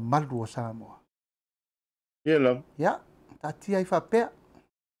mai le mamalu o Samoa. Yelo. Ia, tati ai whapea.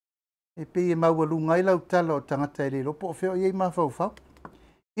 E pe e maua lungai lau tala o tangata e le lopo o feo iei mawhau.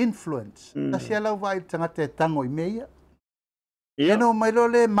 Influence. Tasi alau vai tangata e tango i meia. Eno mai lo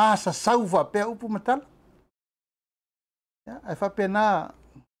le masa sau whapea upu matala. Ia, ai whapena.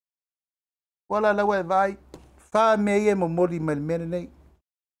 Wala lau e vai. Wha meia mo mori mai mene nei.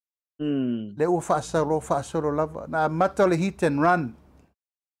 Le ua whaasaro lava. Na mata le hit and run.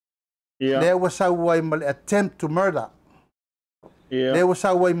 Le ua sau wai ma le attempt to murder. Le ua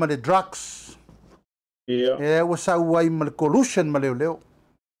sau wai ma le drugs. Le ua sau wai ma le collusion ma leo leo.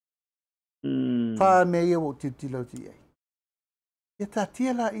 Wha mea ia o titilo ti ai. Ia ta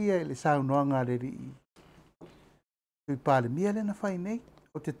tia la ia le sau noanga le ri. Tui pale mia le na whai nei.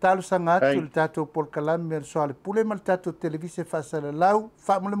 O te talo sanga atu le tato Paul Kalame le Soalepule ma le tato televise whaasara lau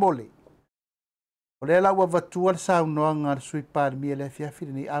wha mole mole. O le lau avatua le sau noanga le sui pale mia le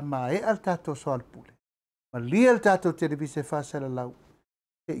fiafiri ni ama e al tato Soalepule. Ma lia le tato televise whaasara lau.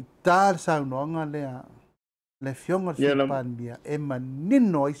 E i tā le sau noanga le fionga le sui pale mia e ma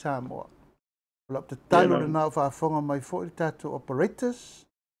nino i Samoa. O lau te talo le nao whaafonga mai fo le tato operators.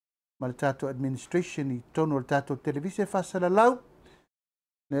 ma le tātou administration I tonu le tātou televise whasalalau,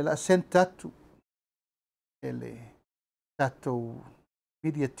 le la sentatu, e le tātou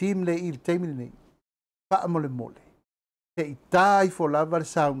media team le I le teimini nei, paa mole mole. Te I tai fo lava le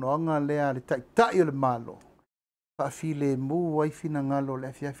saunoanga lea le tai o le malo. Paa file mu wai fina ngalo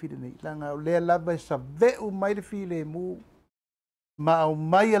le fiafile nei. Langa o lea lava e sa veu mai le file mu, ma au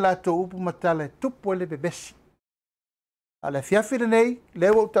mai la to upu matala e tupu le bebesi. Ale fiafile nei,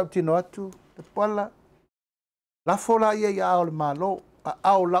 lewa utau tino atu, te pala, la fola ia I ao le malo, a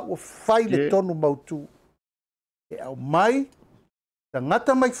ao la ua fai le tonu mautu. E au mai,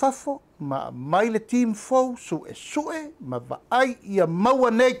 ngata mai fafo, ma mai le team fou, sue, ma vaai ia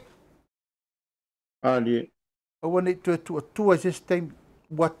maua nei. Ali. Aua nei tua sistem,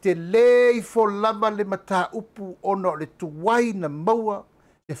 wa te lei fo lava le mata upu ono le tuwai na maua,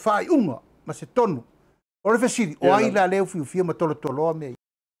 e fai unga, ma se tonu. O le fesiri, o ai la leo fiu fia ma tolo toloa mei.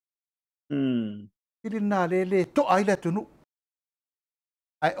 Ili nā le to ai la tunu.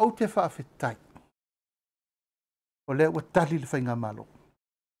 Ai au te whaafetai. O le ua tali le whainga malo.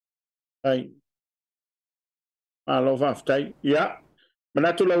 Ai. Malo whaafetai. Ia.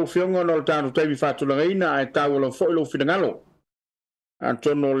 Manatu lau fionga no le tānu taiwi whātulanga ai tāua lau fo ilo whingalo.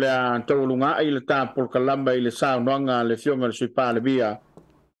 Antono le a taulunga ai le tā polkalamba I le saunoanga le fionga le suipa le bia.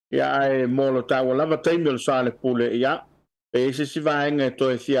 Ia ai molo tāua lava taimi le Soalepule ia. E se si vaenga e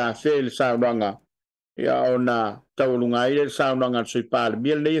toe fia fe le saunoanga. Ia ona taulunga ai le saunoanga le suipa le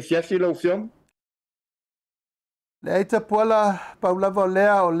bia. Le ia fiafi lau fionga. Le aita puala paulava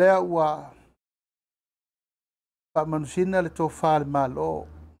o lea ua pa manusina le tō whāle malo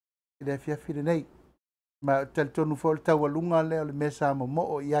I le fiafire nei. Ma tali tonu fo le taualunga lea le mesa mo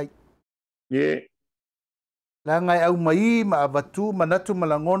o iai. Yeah. La ngai au mai ma avatu manatu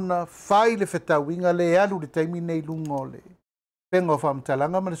malangona fai le whetauinga le alu le taimi nei lunga o le. Pengo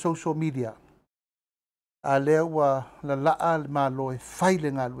whamtalanga ma le social media. A lea ua la laa le malo e fai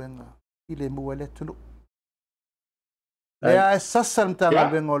le ngā luenga I le mua le tunu. Lea e sasa mta ngā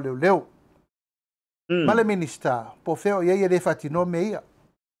luenga o leo leo. Male minister, po feo ia le whatino me ia.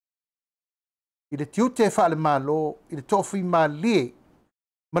 I le tiute e wha le malo, I le tofi malie,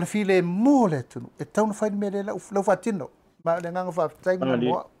 ma le file mo le tunu. E tauna whaini me le lau whatino. Ma le nganga whaafitai ma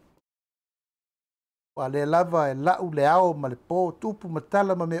moa. Wa le lava e lau le ao ma le po, tupu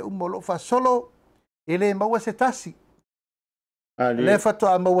matala ma me umo lo wha solo, e le maua se tasi. Le whato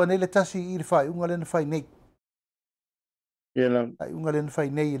a maua ne le tasi I le whai, unga le na whai nei. Ai unga le na whai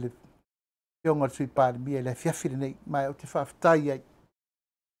nei le pionga le sui pāre mia le fiafire nei, mai au te whaafitai ai.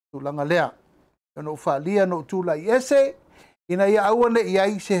 Tūlanga lea. No whaalia no tūla I ese, ina ia awane I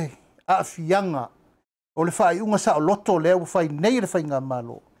ai se aafianga. O le whai unga sa o loto lea o whai nei le whai ngā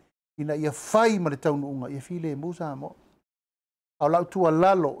malo. Ina ia whai ma le taunu unga, ia while mu Samoa. Au lau tua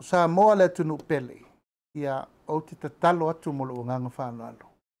lalo, Samoa le tunu pele. Ia o te tatalo atu mo lo nganga whanalo.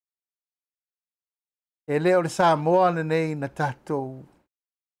 E leo le Samoa le nei na tātou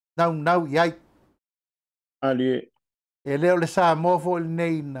nau iai. Ali. E leo le Samoa fo le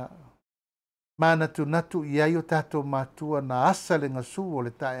nei na mana tu natu iai o tātou mātua na asa le ngasu o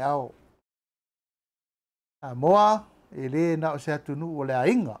le tae ao. Samoa, e le na o se atunu o le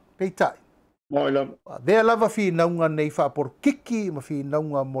ainga, peitai. Moila. Vea lava fi naunga nei whaapor kiki, ma fi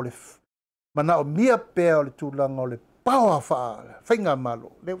naunga mo le mana o mia pea o le tūlanga o le pawa whainga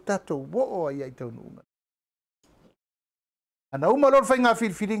malo. Leo tātou wo ai ai tau nunga. Ana umalor whainga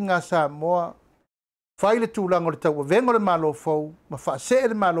whiringa Samoa, whai le tūlanga o le tau vengo le malo fau, ma whaase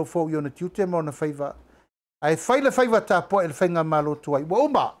le malo fau i ona tiute mo na whaiva. Ai whai le whaiva tāpua e le whainga malo tuai. Wa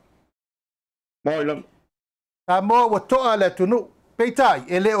uma! Moila. Samoa wa toa le tunu. Peitai,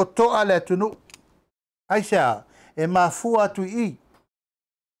 e le o toa le tunu. Aisha, e mafua atu I.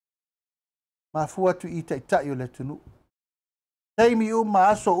 Mafua atu I tai o le tunu. Taimi uma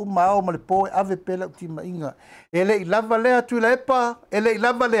aso uma ao ma le poe ave pela utima inga. E le I lava lea tu la epa, e le I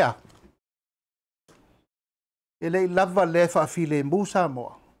lava lea. E le I lava lea whaafile mu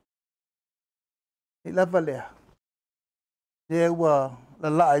Samoa. E lava lea. E ua la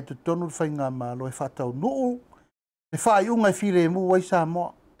laa e tu tonu whainga malo e whatau nuu. E whai unga e while mu wai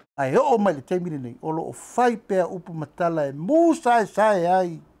Samoa. Ai o mai le teimine nei. Olo o whai pea upu matala e mu sae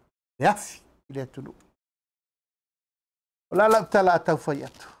ai. E afi I le tunu. O la lau tala atau whai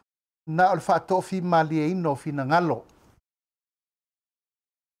atu. Na o le whaatofi mali e ino fina ngalo.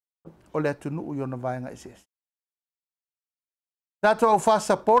 O le atunu i ona vaenga SS. Tato au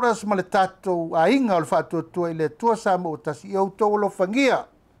whasa poras ma le tato a inga o le whaatotua I le tua Samoa tasi I au tau lo whangia.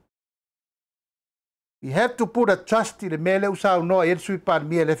 We have to put a trust I le mele usau noa e sui pan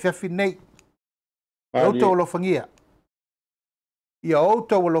mia le fiafi nei. Au tau lo whangia. ia o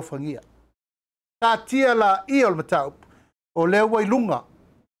tau alofangia. Ta tia la ia o matau o leo wailunga.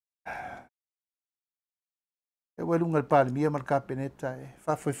 E wailunga le pale mia mar kapeneta e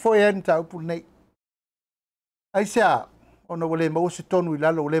whawhoi en tau pu nei. Ai sea, ona wale mo se tonu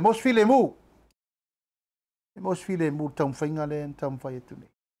ilalo, wale mo file mu. Mo file mu tau mwhainga le en tau mwhai etu nei.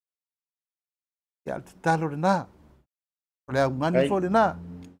 Ia te talo le nā. O le au ngani fo le nā.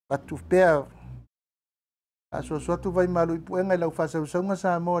 Patu pēr. Aso atu vai malu i puenga i lau whasau saunga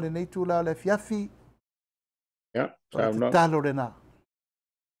Samoa le nei tūla le fiafi. Ja, te talo le nā.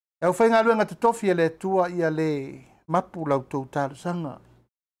 E au whainga luenga te tofi e le tua ia le mapu lau tau talo sanga.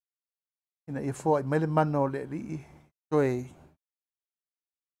 Ina ia fua i mele mano le li. Toe.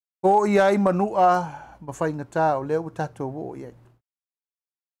 Ko ia i manua ma whainga tā o leo tato wo ia.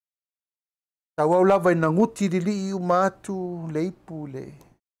 Tau au lava ina nguti di li i umatu le ipu le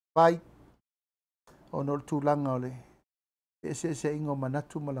vai. O nol tūlanga o le. Se ingo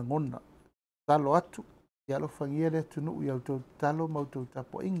manatu malangona. Talo atu. Ialo whangia le tunu i au tau talo mau tau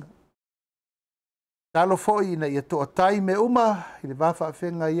tapo inga. Talo foi na ia toa tai me uma. I le wafa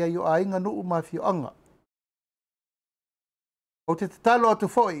whenga ia i o a inga nu uma fio anga. O te talo atu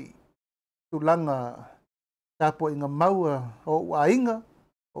foi. Tūlanga tapo inga maua o a inga.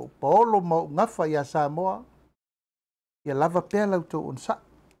 O paolo mau ngafa ia Samoa. Ia lava pēr lau tau onsa.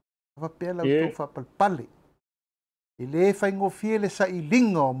 Lava pēr lau tau whapalpale. I le whaingo fiele sa i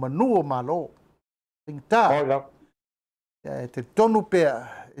linga o manuo malo. Tingta. Ya te tonu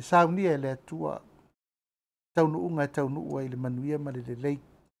pea e saunia le atua taunu unga e taunu ua i le manuia ma le lei.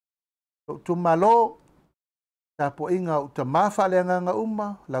 Tu malo tapo inga o ta mafa le anga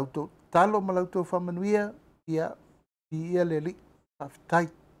uma lau to talo ma lau to whamanuia ia le li aftai.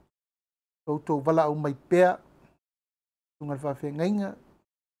 To wala o mai pea tunga whawhenga inga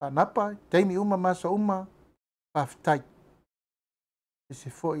whanapa teimi uma masa uma aftai. Se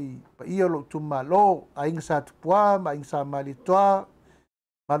foi pa ia lo tu malo a inga sa tupua ma inga sa mali toa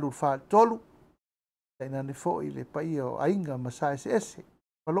malu fa tolu taina ne foi le pa ia a inga ma sa ese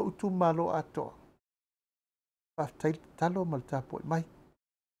malo tu malo ato pa tai talo mal tapo mai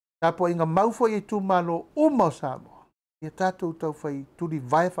tapo inga mau foi tu malo uma Samoa ia tato tau fai tu di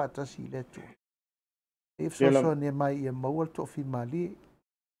vai fa tasi le tu e so ne mai ia mau to fi mali.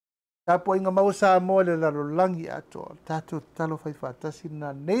 Tapo inga mau Samoa le lalo langi ato. Tato talo fai whatasi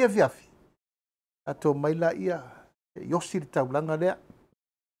na neia viafi. Ato maila ia. Yosi le taulanga lea.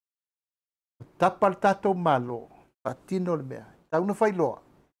 Tapal tato malo. Patino le mea. Tauna fai loa.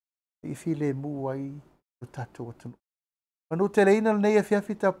 I file muai. O tato watunu. Manu te leina le neia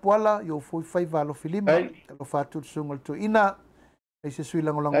viafi tapuala. Yo fui fai valo filima. Lo fatu sungal tu ina. E se sui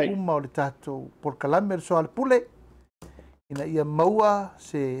langolango uma o le tato. Por kalame le Soalepule. Ina ia maua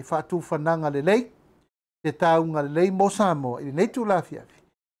se whātu whananga le lei, te tāunga le lei mo Samoa, i nei tū la fiafi.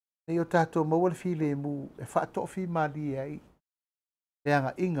 Nei o tātou maua le file mu e whātoa fi mali ai, e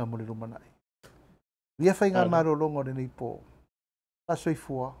anga inga mo le rumanai. Ia whainga maro longo le nei pō, pasoi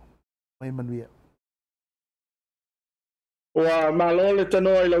fua, mai manuia. Ua malo le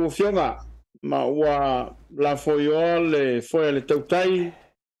tanoa i lau fionga, ma ua la foi o le foi le tautai,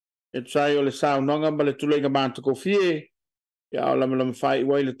 e tsai o le saunanga ma le tulenga mātako fie, ya o lama fai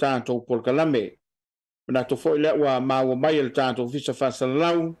wai le tātou por kalame. Mana to foi le ua maua mai le tātou visa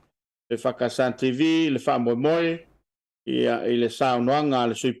whasalau, le whakasan TV, le whamoemoe, ia i le saunoanga,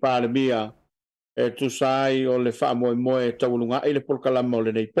 le sui pāle mia, e tu sai o le whamoemoe taulunga i le por kalame o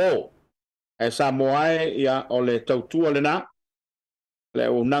le nei pō. E Samoae ia o le tautua le nā, le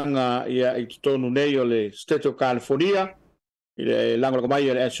unanga ia i tonu nei o le State of California, i le langolaka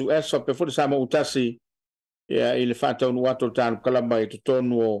mai le SUS, o pe furi Samoa utasi, ia i le whātaunu atu le tānu kalama i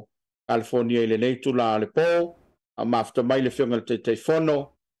tonu o California i le neitu la le pō, a mafta mai le whionga le te whono,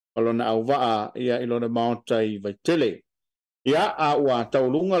 o lona au waa ia i lona maonta i vaitele. Ia a ua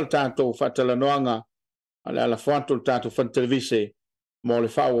taulunga le tātou whatalanoanga, a le ala whantu le tātou whantelevise, mo le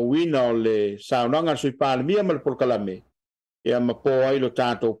whaawawina o le saunanga sui pāle mia ma le porkalame, ia ma pō ai lo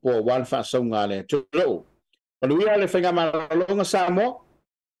tātou pō wale whaasaunga le tūrau. Manuia le whainga maralonga Samoa,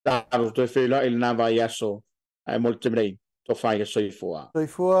 tātou te whela i le nāwai aso, ai mo le temerei, to whai a soifua.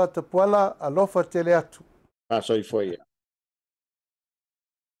 Soifua te puala alofa tele atu. A soifua ia.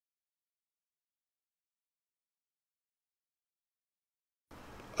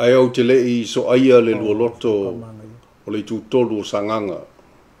 Ai au te lei so aia le luoloto o le tūtolu o sanganga.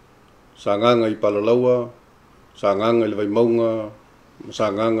 Sanganga i Palalaua, sanganga i le Vaimaunga,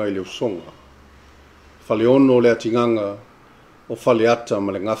 sanganga i le Usonga. Fale ono le atinganga o fale ata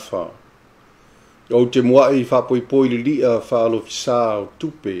ma le ngafa. O te muai whapoipoi le lia whaalo fisa o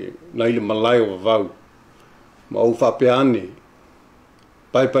tupe na i le malai o vavau. Ma au whapeane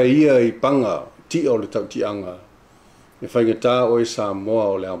pai ia I panga ti o le tau tianga. E whaingata o e Samoa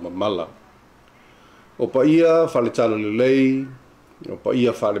o le au mamala. O pa ia whale tala le lei, o pa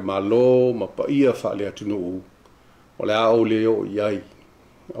ia whale malo, ma pa ia whale atunuu. O le au le o iai.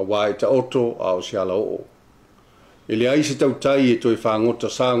 A wai ta oto a o siala o. E le ai se tau tai e toi whangota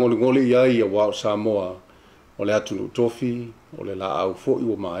sa ngoli iai a wao Samoa. O le atunu tofi, o le la au fo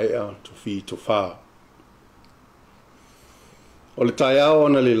iwa maea, tofi to wha. O le tai au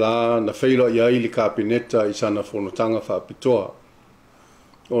ana le la na whailo iai li kapineta I sana whanotanga whapitoa.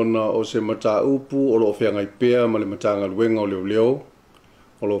 Ona o se mata upu o lo whiangai pea ma le matanga luenga o leo leo.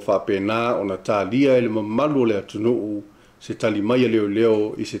 O lo whapena o na tā lia e le mamalu o le atunuu se tali mai leo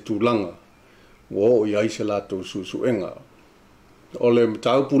leo I se tūlanga. Wo iai se lato susuenga. O le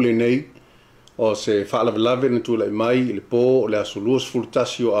mata upu le nei, o se whaalawelawe na tūlai mai I le pō o le asuluos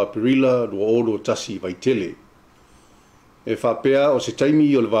fultasi o Apirila lua olo tasi vaitele. E whapea o se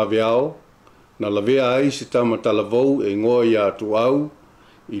taimi o le waweao, na lawea ai se tamatalawou e ngoa I atu au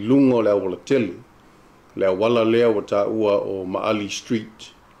I lunga o le awala tele. Le awala lea o ta ua o Maali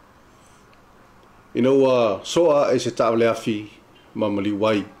Street. Ina ua soa e se taawale afi mamali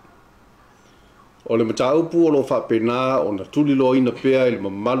wai. O le mataupu o lo whapena o na tulilo ina pea I le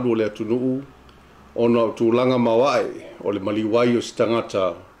mamalu o le atunuu o na tūlanga mawai o le maliwai o se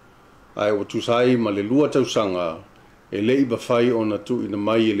tangata ai o tusai ma le lua tausanga e le iba whai o na tu ina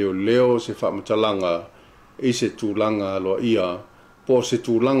mai e leo leo se whamatalanga e se tūlanga loa ia po se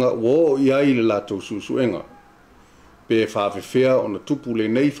tūlanga wo ia I le lato susuenga. Pe whawewhea o na tupu le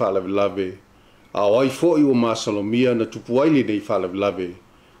nei whalawelawe a o ai fo I o masalomia na tupu ai le nei whalawelawe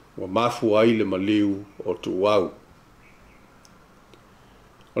wa mafu ai le maliu o tu au.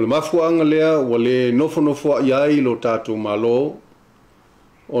 O le mafu anga lea wa le nofo ai lo tātou malo,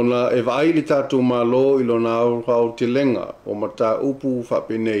 o na e vai le tātou malo I lo na au te lenga o mata upu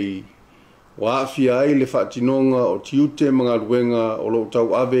whapenei, wa awhia ai le whaatinonga o tiute mga luenga o lo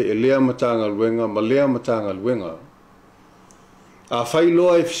tau ave e lea matanga luenga ma lea matanga luenga. A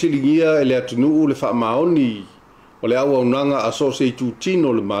whailoa e fisilingia e le atunuu le whaamaoni o le awa unanga a so se tu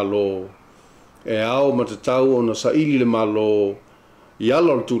tino le malo e ao matatau o na saili le malo I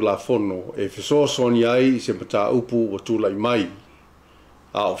alo tu la fono e fiso soni ai se mata upu o tu lai mai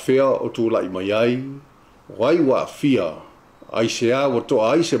a o fea o tu lai mai ai wai wa fia ai se a o to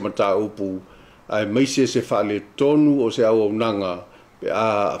ai se mata upu ai meise se fale tonu o se awa unanga pe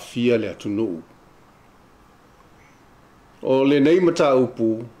a fia le atunu o le nei mata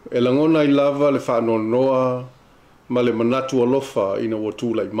upu e langona I lava le whaanonoa ma le manatu alofa ina o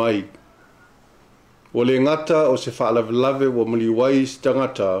tu lai mai. O le ngata o se whaalawelawe o maliwai si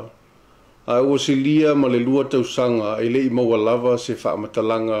tangata, a o se lia ma le lua tausanga e le I maua lava se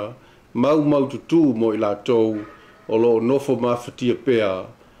whaamatalanga mau tutu mo I lātou o lo nofo mawhatia pea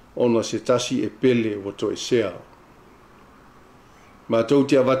o na se tasi e pele o to e sea. Ma tau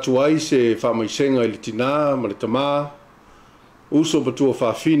te avatu ai se whaamaisenga I le tina ma le tamā, uso patua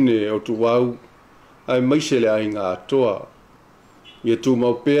whaafine o tu wau, ai maise le ainga atoa. Ia tu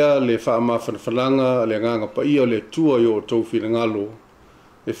maupea le whaamawhanawhananga le nganga pa ia le tua I o tau whingalo,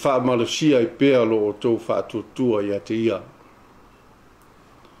 le whaamalosia I pea lo o tau whaatuatua I te ia.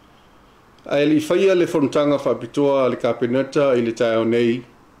 Ai li whaia le whanutanga whapitoa le kapeneta I le tai au nei,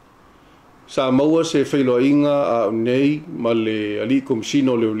 sa maua se whailoa inga a nei ma le ali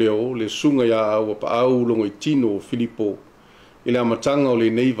komisino leo le sunga ia au pa au longo I tino Filipo, I le amatanga o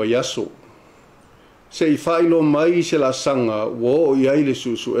le nei vaiaso. Se I whailo mai se la sanga wo I ai le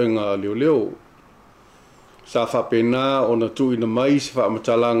susuenga leo. Sa whapena o na tu ina mai se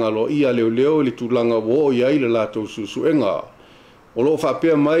whaamatalanga lo ia leo le tūlanga wo I ai le lato susuenga. O lo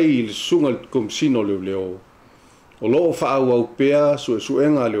whapea mai le sunga komisino leo. O lo whaau au pea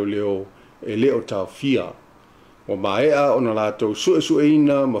susuenga leo e leo tau fia. O maea o na lato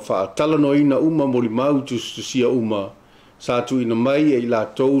suesueina ma whaatalanoina uma moli mau tu sia uma. Sa tu ina mai e la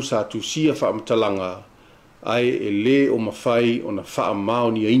tou sa tu sia whaamatalanga ai e le o mawhai o na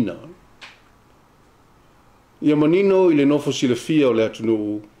whaamaoni aina. Ia manino I le nofo silafia o le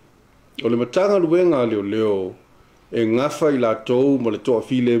atunuu, o le matanga luenga leo e ngafa I la tou ma le toa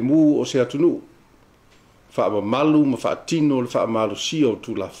file mu o se atunuu. Whaamamalu ma whaatino le whaamalo sia o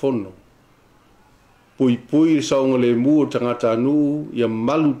tu la fono. Pui le saunga le mu o tangata anu, ia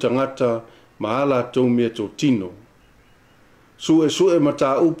malu tangata ma ala tou mea to tino. Sue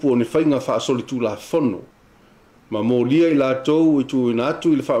mata upu o ne whainga whaasoli tu la fono. Ma mō lia I la tau I tu ina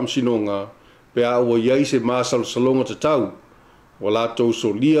atu I le whaamsinonga pe a ua iai se māsalo salonga te tau. Wa la tau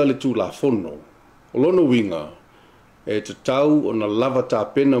so lia le tu la fono. O lono winga e te tau o na lava tā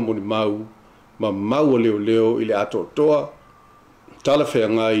pena mo ni mau ma maua leo I le ato toa tala whea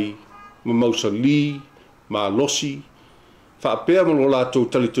ngai, ma mausali, ma losi, whaapea ma lo lātou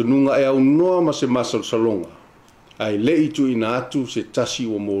talitununga e au noa ma se masal salonga. Ai lei tu ina atu se tasi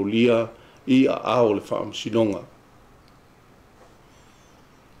o mōlia i a ao le whaamsinonga.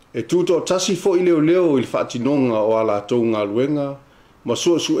 E tūto o tasi fo i leo i le whaatinonga o a lātou ngā luenga, ma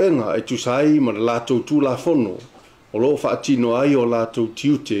suenga e tu sai ma lātou tū la fono, o lo whaatino ai o lātou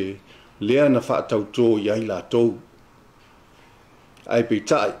tiute, lea na whaatauto i ai lātou. Ai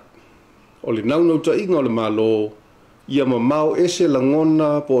peitai, o le naunau ta inga o le malo, ia ma mau ese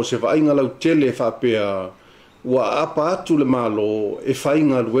langona po se whainga lau tele whapea, ua apa atu le malo e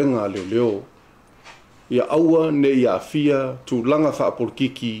whainga luenga leo. Ia aua ne ia afia tu langa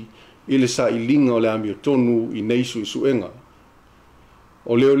whaapolkiki i le sa ilinga o le amio tonu i neisu i suenga.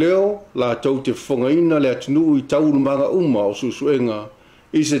 O leo, la tau te whangaina le atunu i taurumanga uma o suenga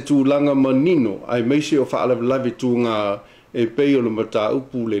i se tu langa manino ai meise o whaalawe tu ngā e pei o le mata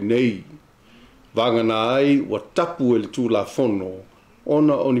upu le nei. Vangana ai wa tapu e le tu la fono,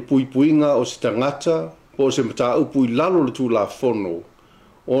 ona o ni puipuinga o se tangata, po se mata upu i lalo le tu la fono,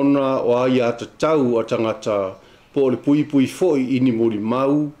 ona o ai ata tau a tangata, po le puipui foi i ni mori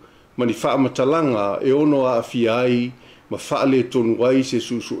mau, ma ni wha matalanga e ono a afiai, ma wha le tonu ai se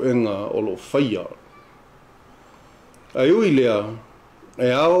susuenga o lo whaia. Ai ui lea, e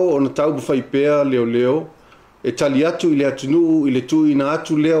ao o na tau bawhaipea leo, e tali atu i le atunu i le tui na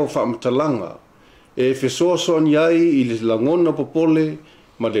atu leo wha matalanga, e fesoasoan iai i le langona popole,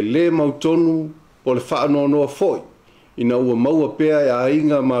 ma le mautonu, po le wha anoa foi, ina ua maua pea e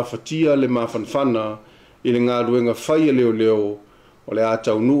ainga ma fatia le ma fanfana, i le ngā ruenga whaia leo, o le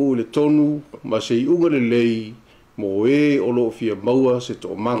atau nuu le tonu, ma se i unga le lei, mo e o lo fia maua se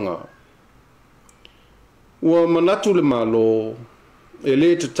to manga. Ua manatu le malo, e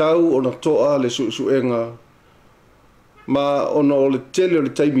le te tau o na toa le suenga, ma ona o le tele o le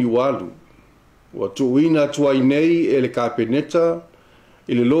taimi walu. Ua tuuina tuai nei e le kapeneta,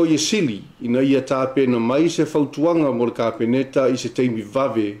 i le loie sili, ina ia tāpena mai se fautuanga mo le kapeneta i se taimi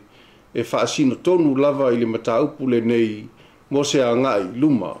vave, e whaasino tonu lava i le mataupu le nei, mo se angai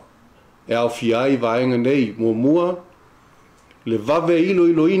luma, e au fiai vaenga nei mua, le vave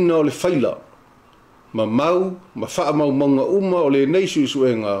ilo ina o le whaila, ma mau, ma wha mau maunga uma o le nei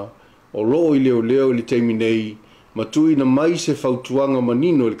suenga, o loo i leo i le taimi nei, ma tuina mai se fautuanga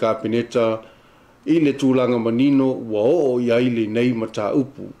manino i le kapeneta, i le tūlanga manino ua o i aile nei mata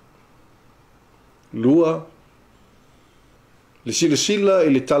upu. Lua, le sila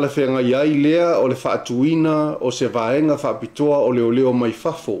i le talawhenga i ai lea o le whaatuina o se vaenga whaapitoa o leo mai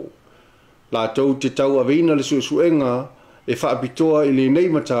fafo. La tau te tau aveina le suenga e whaapitoa i le nei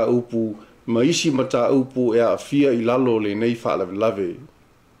mata upu, ma isi mata upu e a fia i lalo le nei whaalave.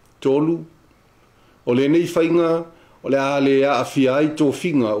 Tolu, o le nei whainga, o le ale a fia ai tō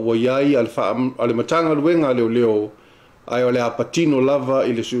whinga ua iai ale matanga luenga leo, ai o le a patino lava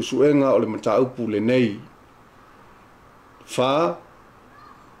i le suenga o le mataupu le nei. Wha,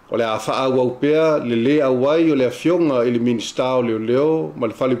 o le a wha waupea le awai o le a fionga i le ministao leo, ma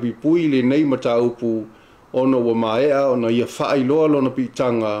le whale pui le nei mataupu ono ua maea o na ia wha i loa lona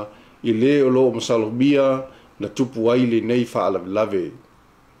pitanga i le o lo masalobia na tupu ai le nei wha lave.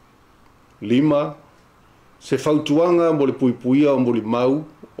 5. Se fautuanga mo le puipuia o mo le mau,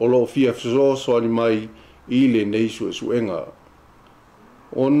 o lo fia so ani mai i le nei suenga.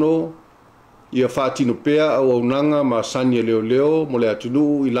 Ono, ia whaatino pea au aunanga ma sania leo, mo le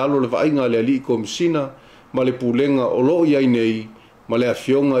atunu i lalo le vainga le ali komisina, ma le pulenga o lo iai nei, ma le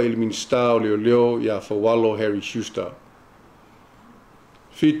afionga i le minista o leo ia Fawalo Harry Schuster.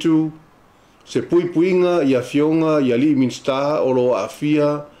 5. Se puipuinga ia fionga i ali minista o lo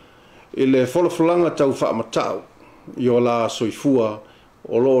afia, e le folafolanga tau whaamatau i o la soifua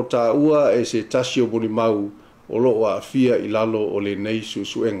o lo ta ua e se tasi o moni mau o lo a fia i lalo o le nei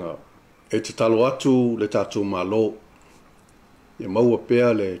suenga. E te talo atu le tātou malo. E maua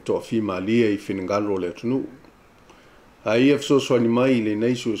pea le toa fi malia i whinangalo le atunu. A EFKS ni mai i le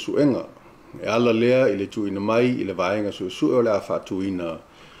nei suenga. E ala lea i le tuina mai i le vaenga o le a whaatuina.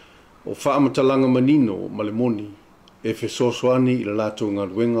 O whaamatalanga manino ma le moni. E fesosoani i le lātou ngā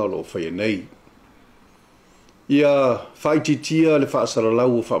ruenga o lo whaia nei. Ia whaititia le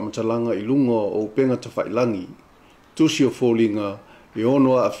whaasaralau o whaamatalanga i lunga o penga ta whailangi. Tusi o fōlinga e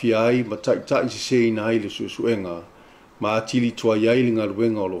onoa a fiai ma tai se se ina ai le suenga, ma atili tua iai le ngā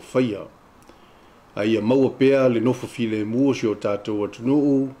ruenga o lo whaia. A ia maua pea le nofo file mua si o tātou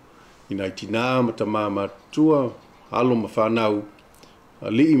atunuu, ina itina ma ta māma tua, alo ma whanau,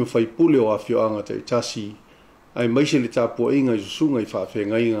 a li i ma whaipule o a fioanga te tasi, ai maise le tāpua inga i susunga i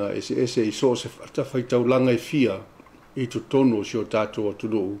whawhenga inga ese i so se whata whaitaulanga i fia i to tono si o tātou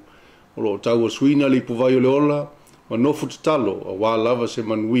atunou. O lo tau o suina li puvai o le ola, ma nofu te talo a wā lava se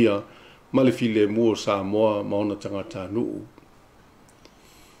manuia ma le file mua Samoa ma ona tangata nuu.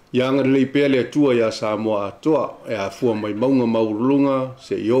 Ia ngarelei pea le atua ia Samoa atoa e a fua mai maunga maurulunga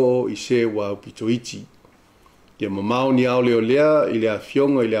se io i se wa upitoiti. Ia mamao ni ao leo lea i le a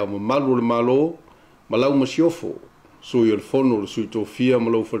fionga i le a mamalu le malo ma lau masiofo. Sui o le fono le sui tofia ma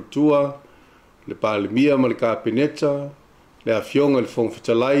lau fartua, le palemia ma le kapeneta, le a fionga le fong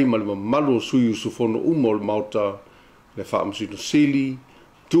fitalai ma le mamalu sui usufono umo le mauta, le whaamasuino sili,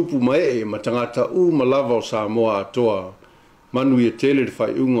 tupu mae ma tangata ma lava o Samoa atoa, manu ia tele le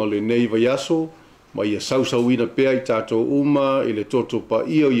whai unga le neiva yaso, ma ia sausauina pea i tātou uma i le toto pa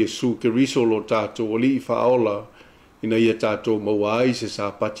ia o Yesu ke riso lo tātou o li i whaola, ina ia tātou maua ai se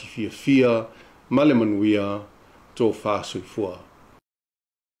sa pati fia ma le manuia tō whāsui fua.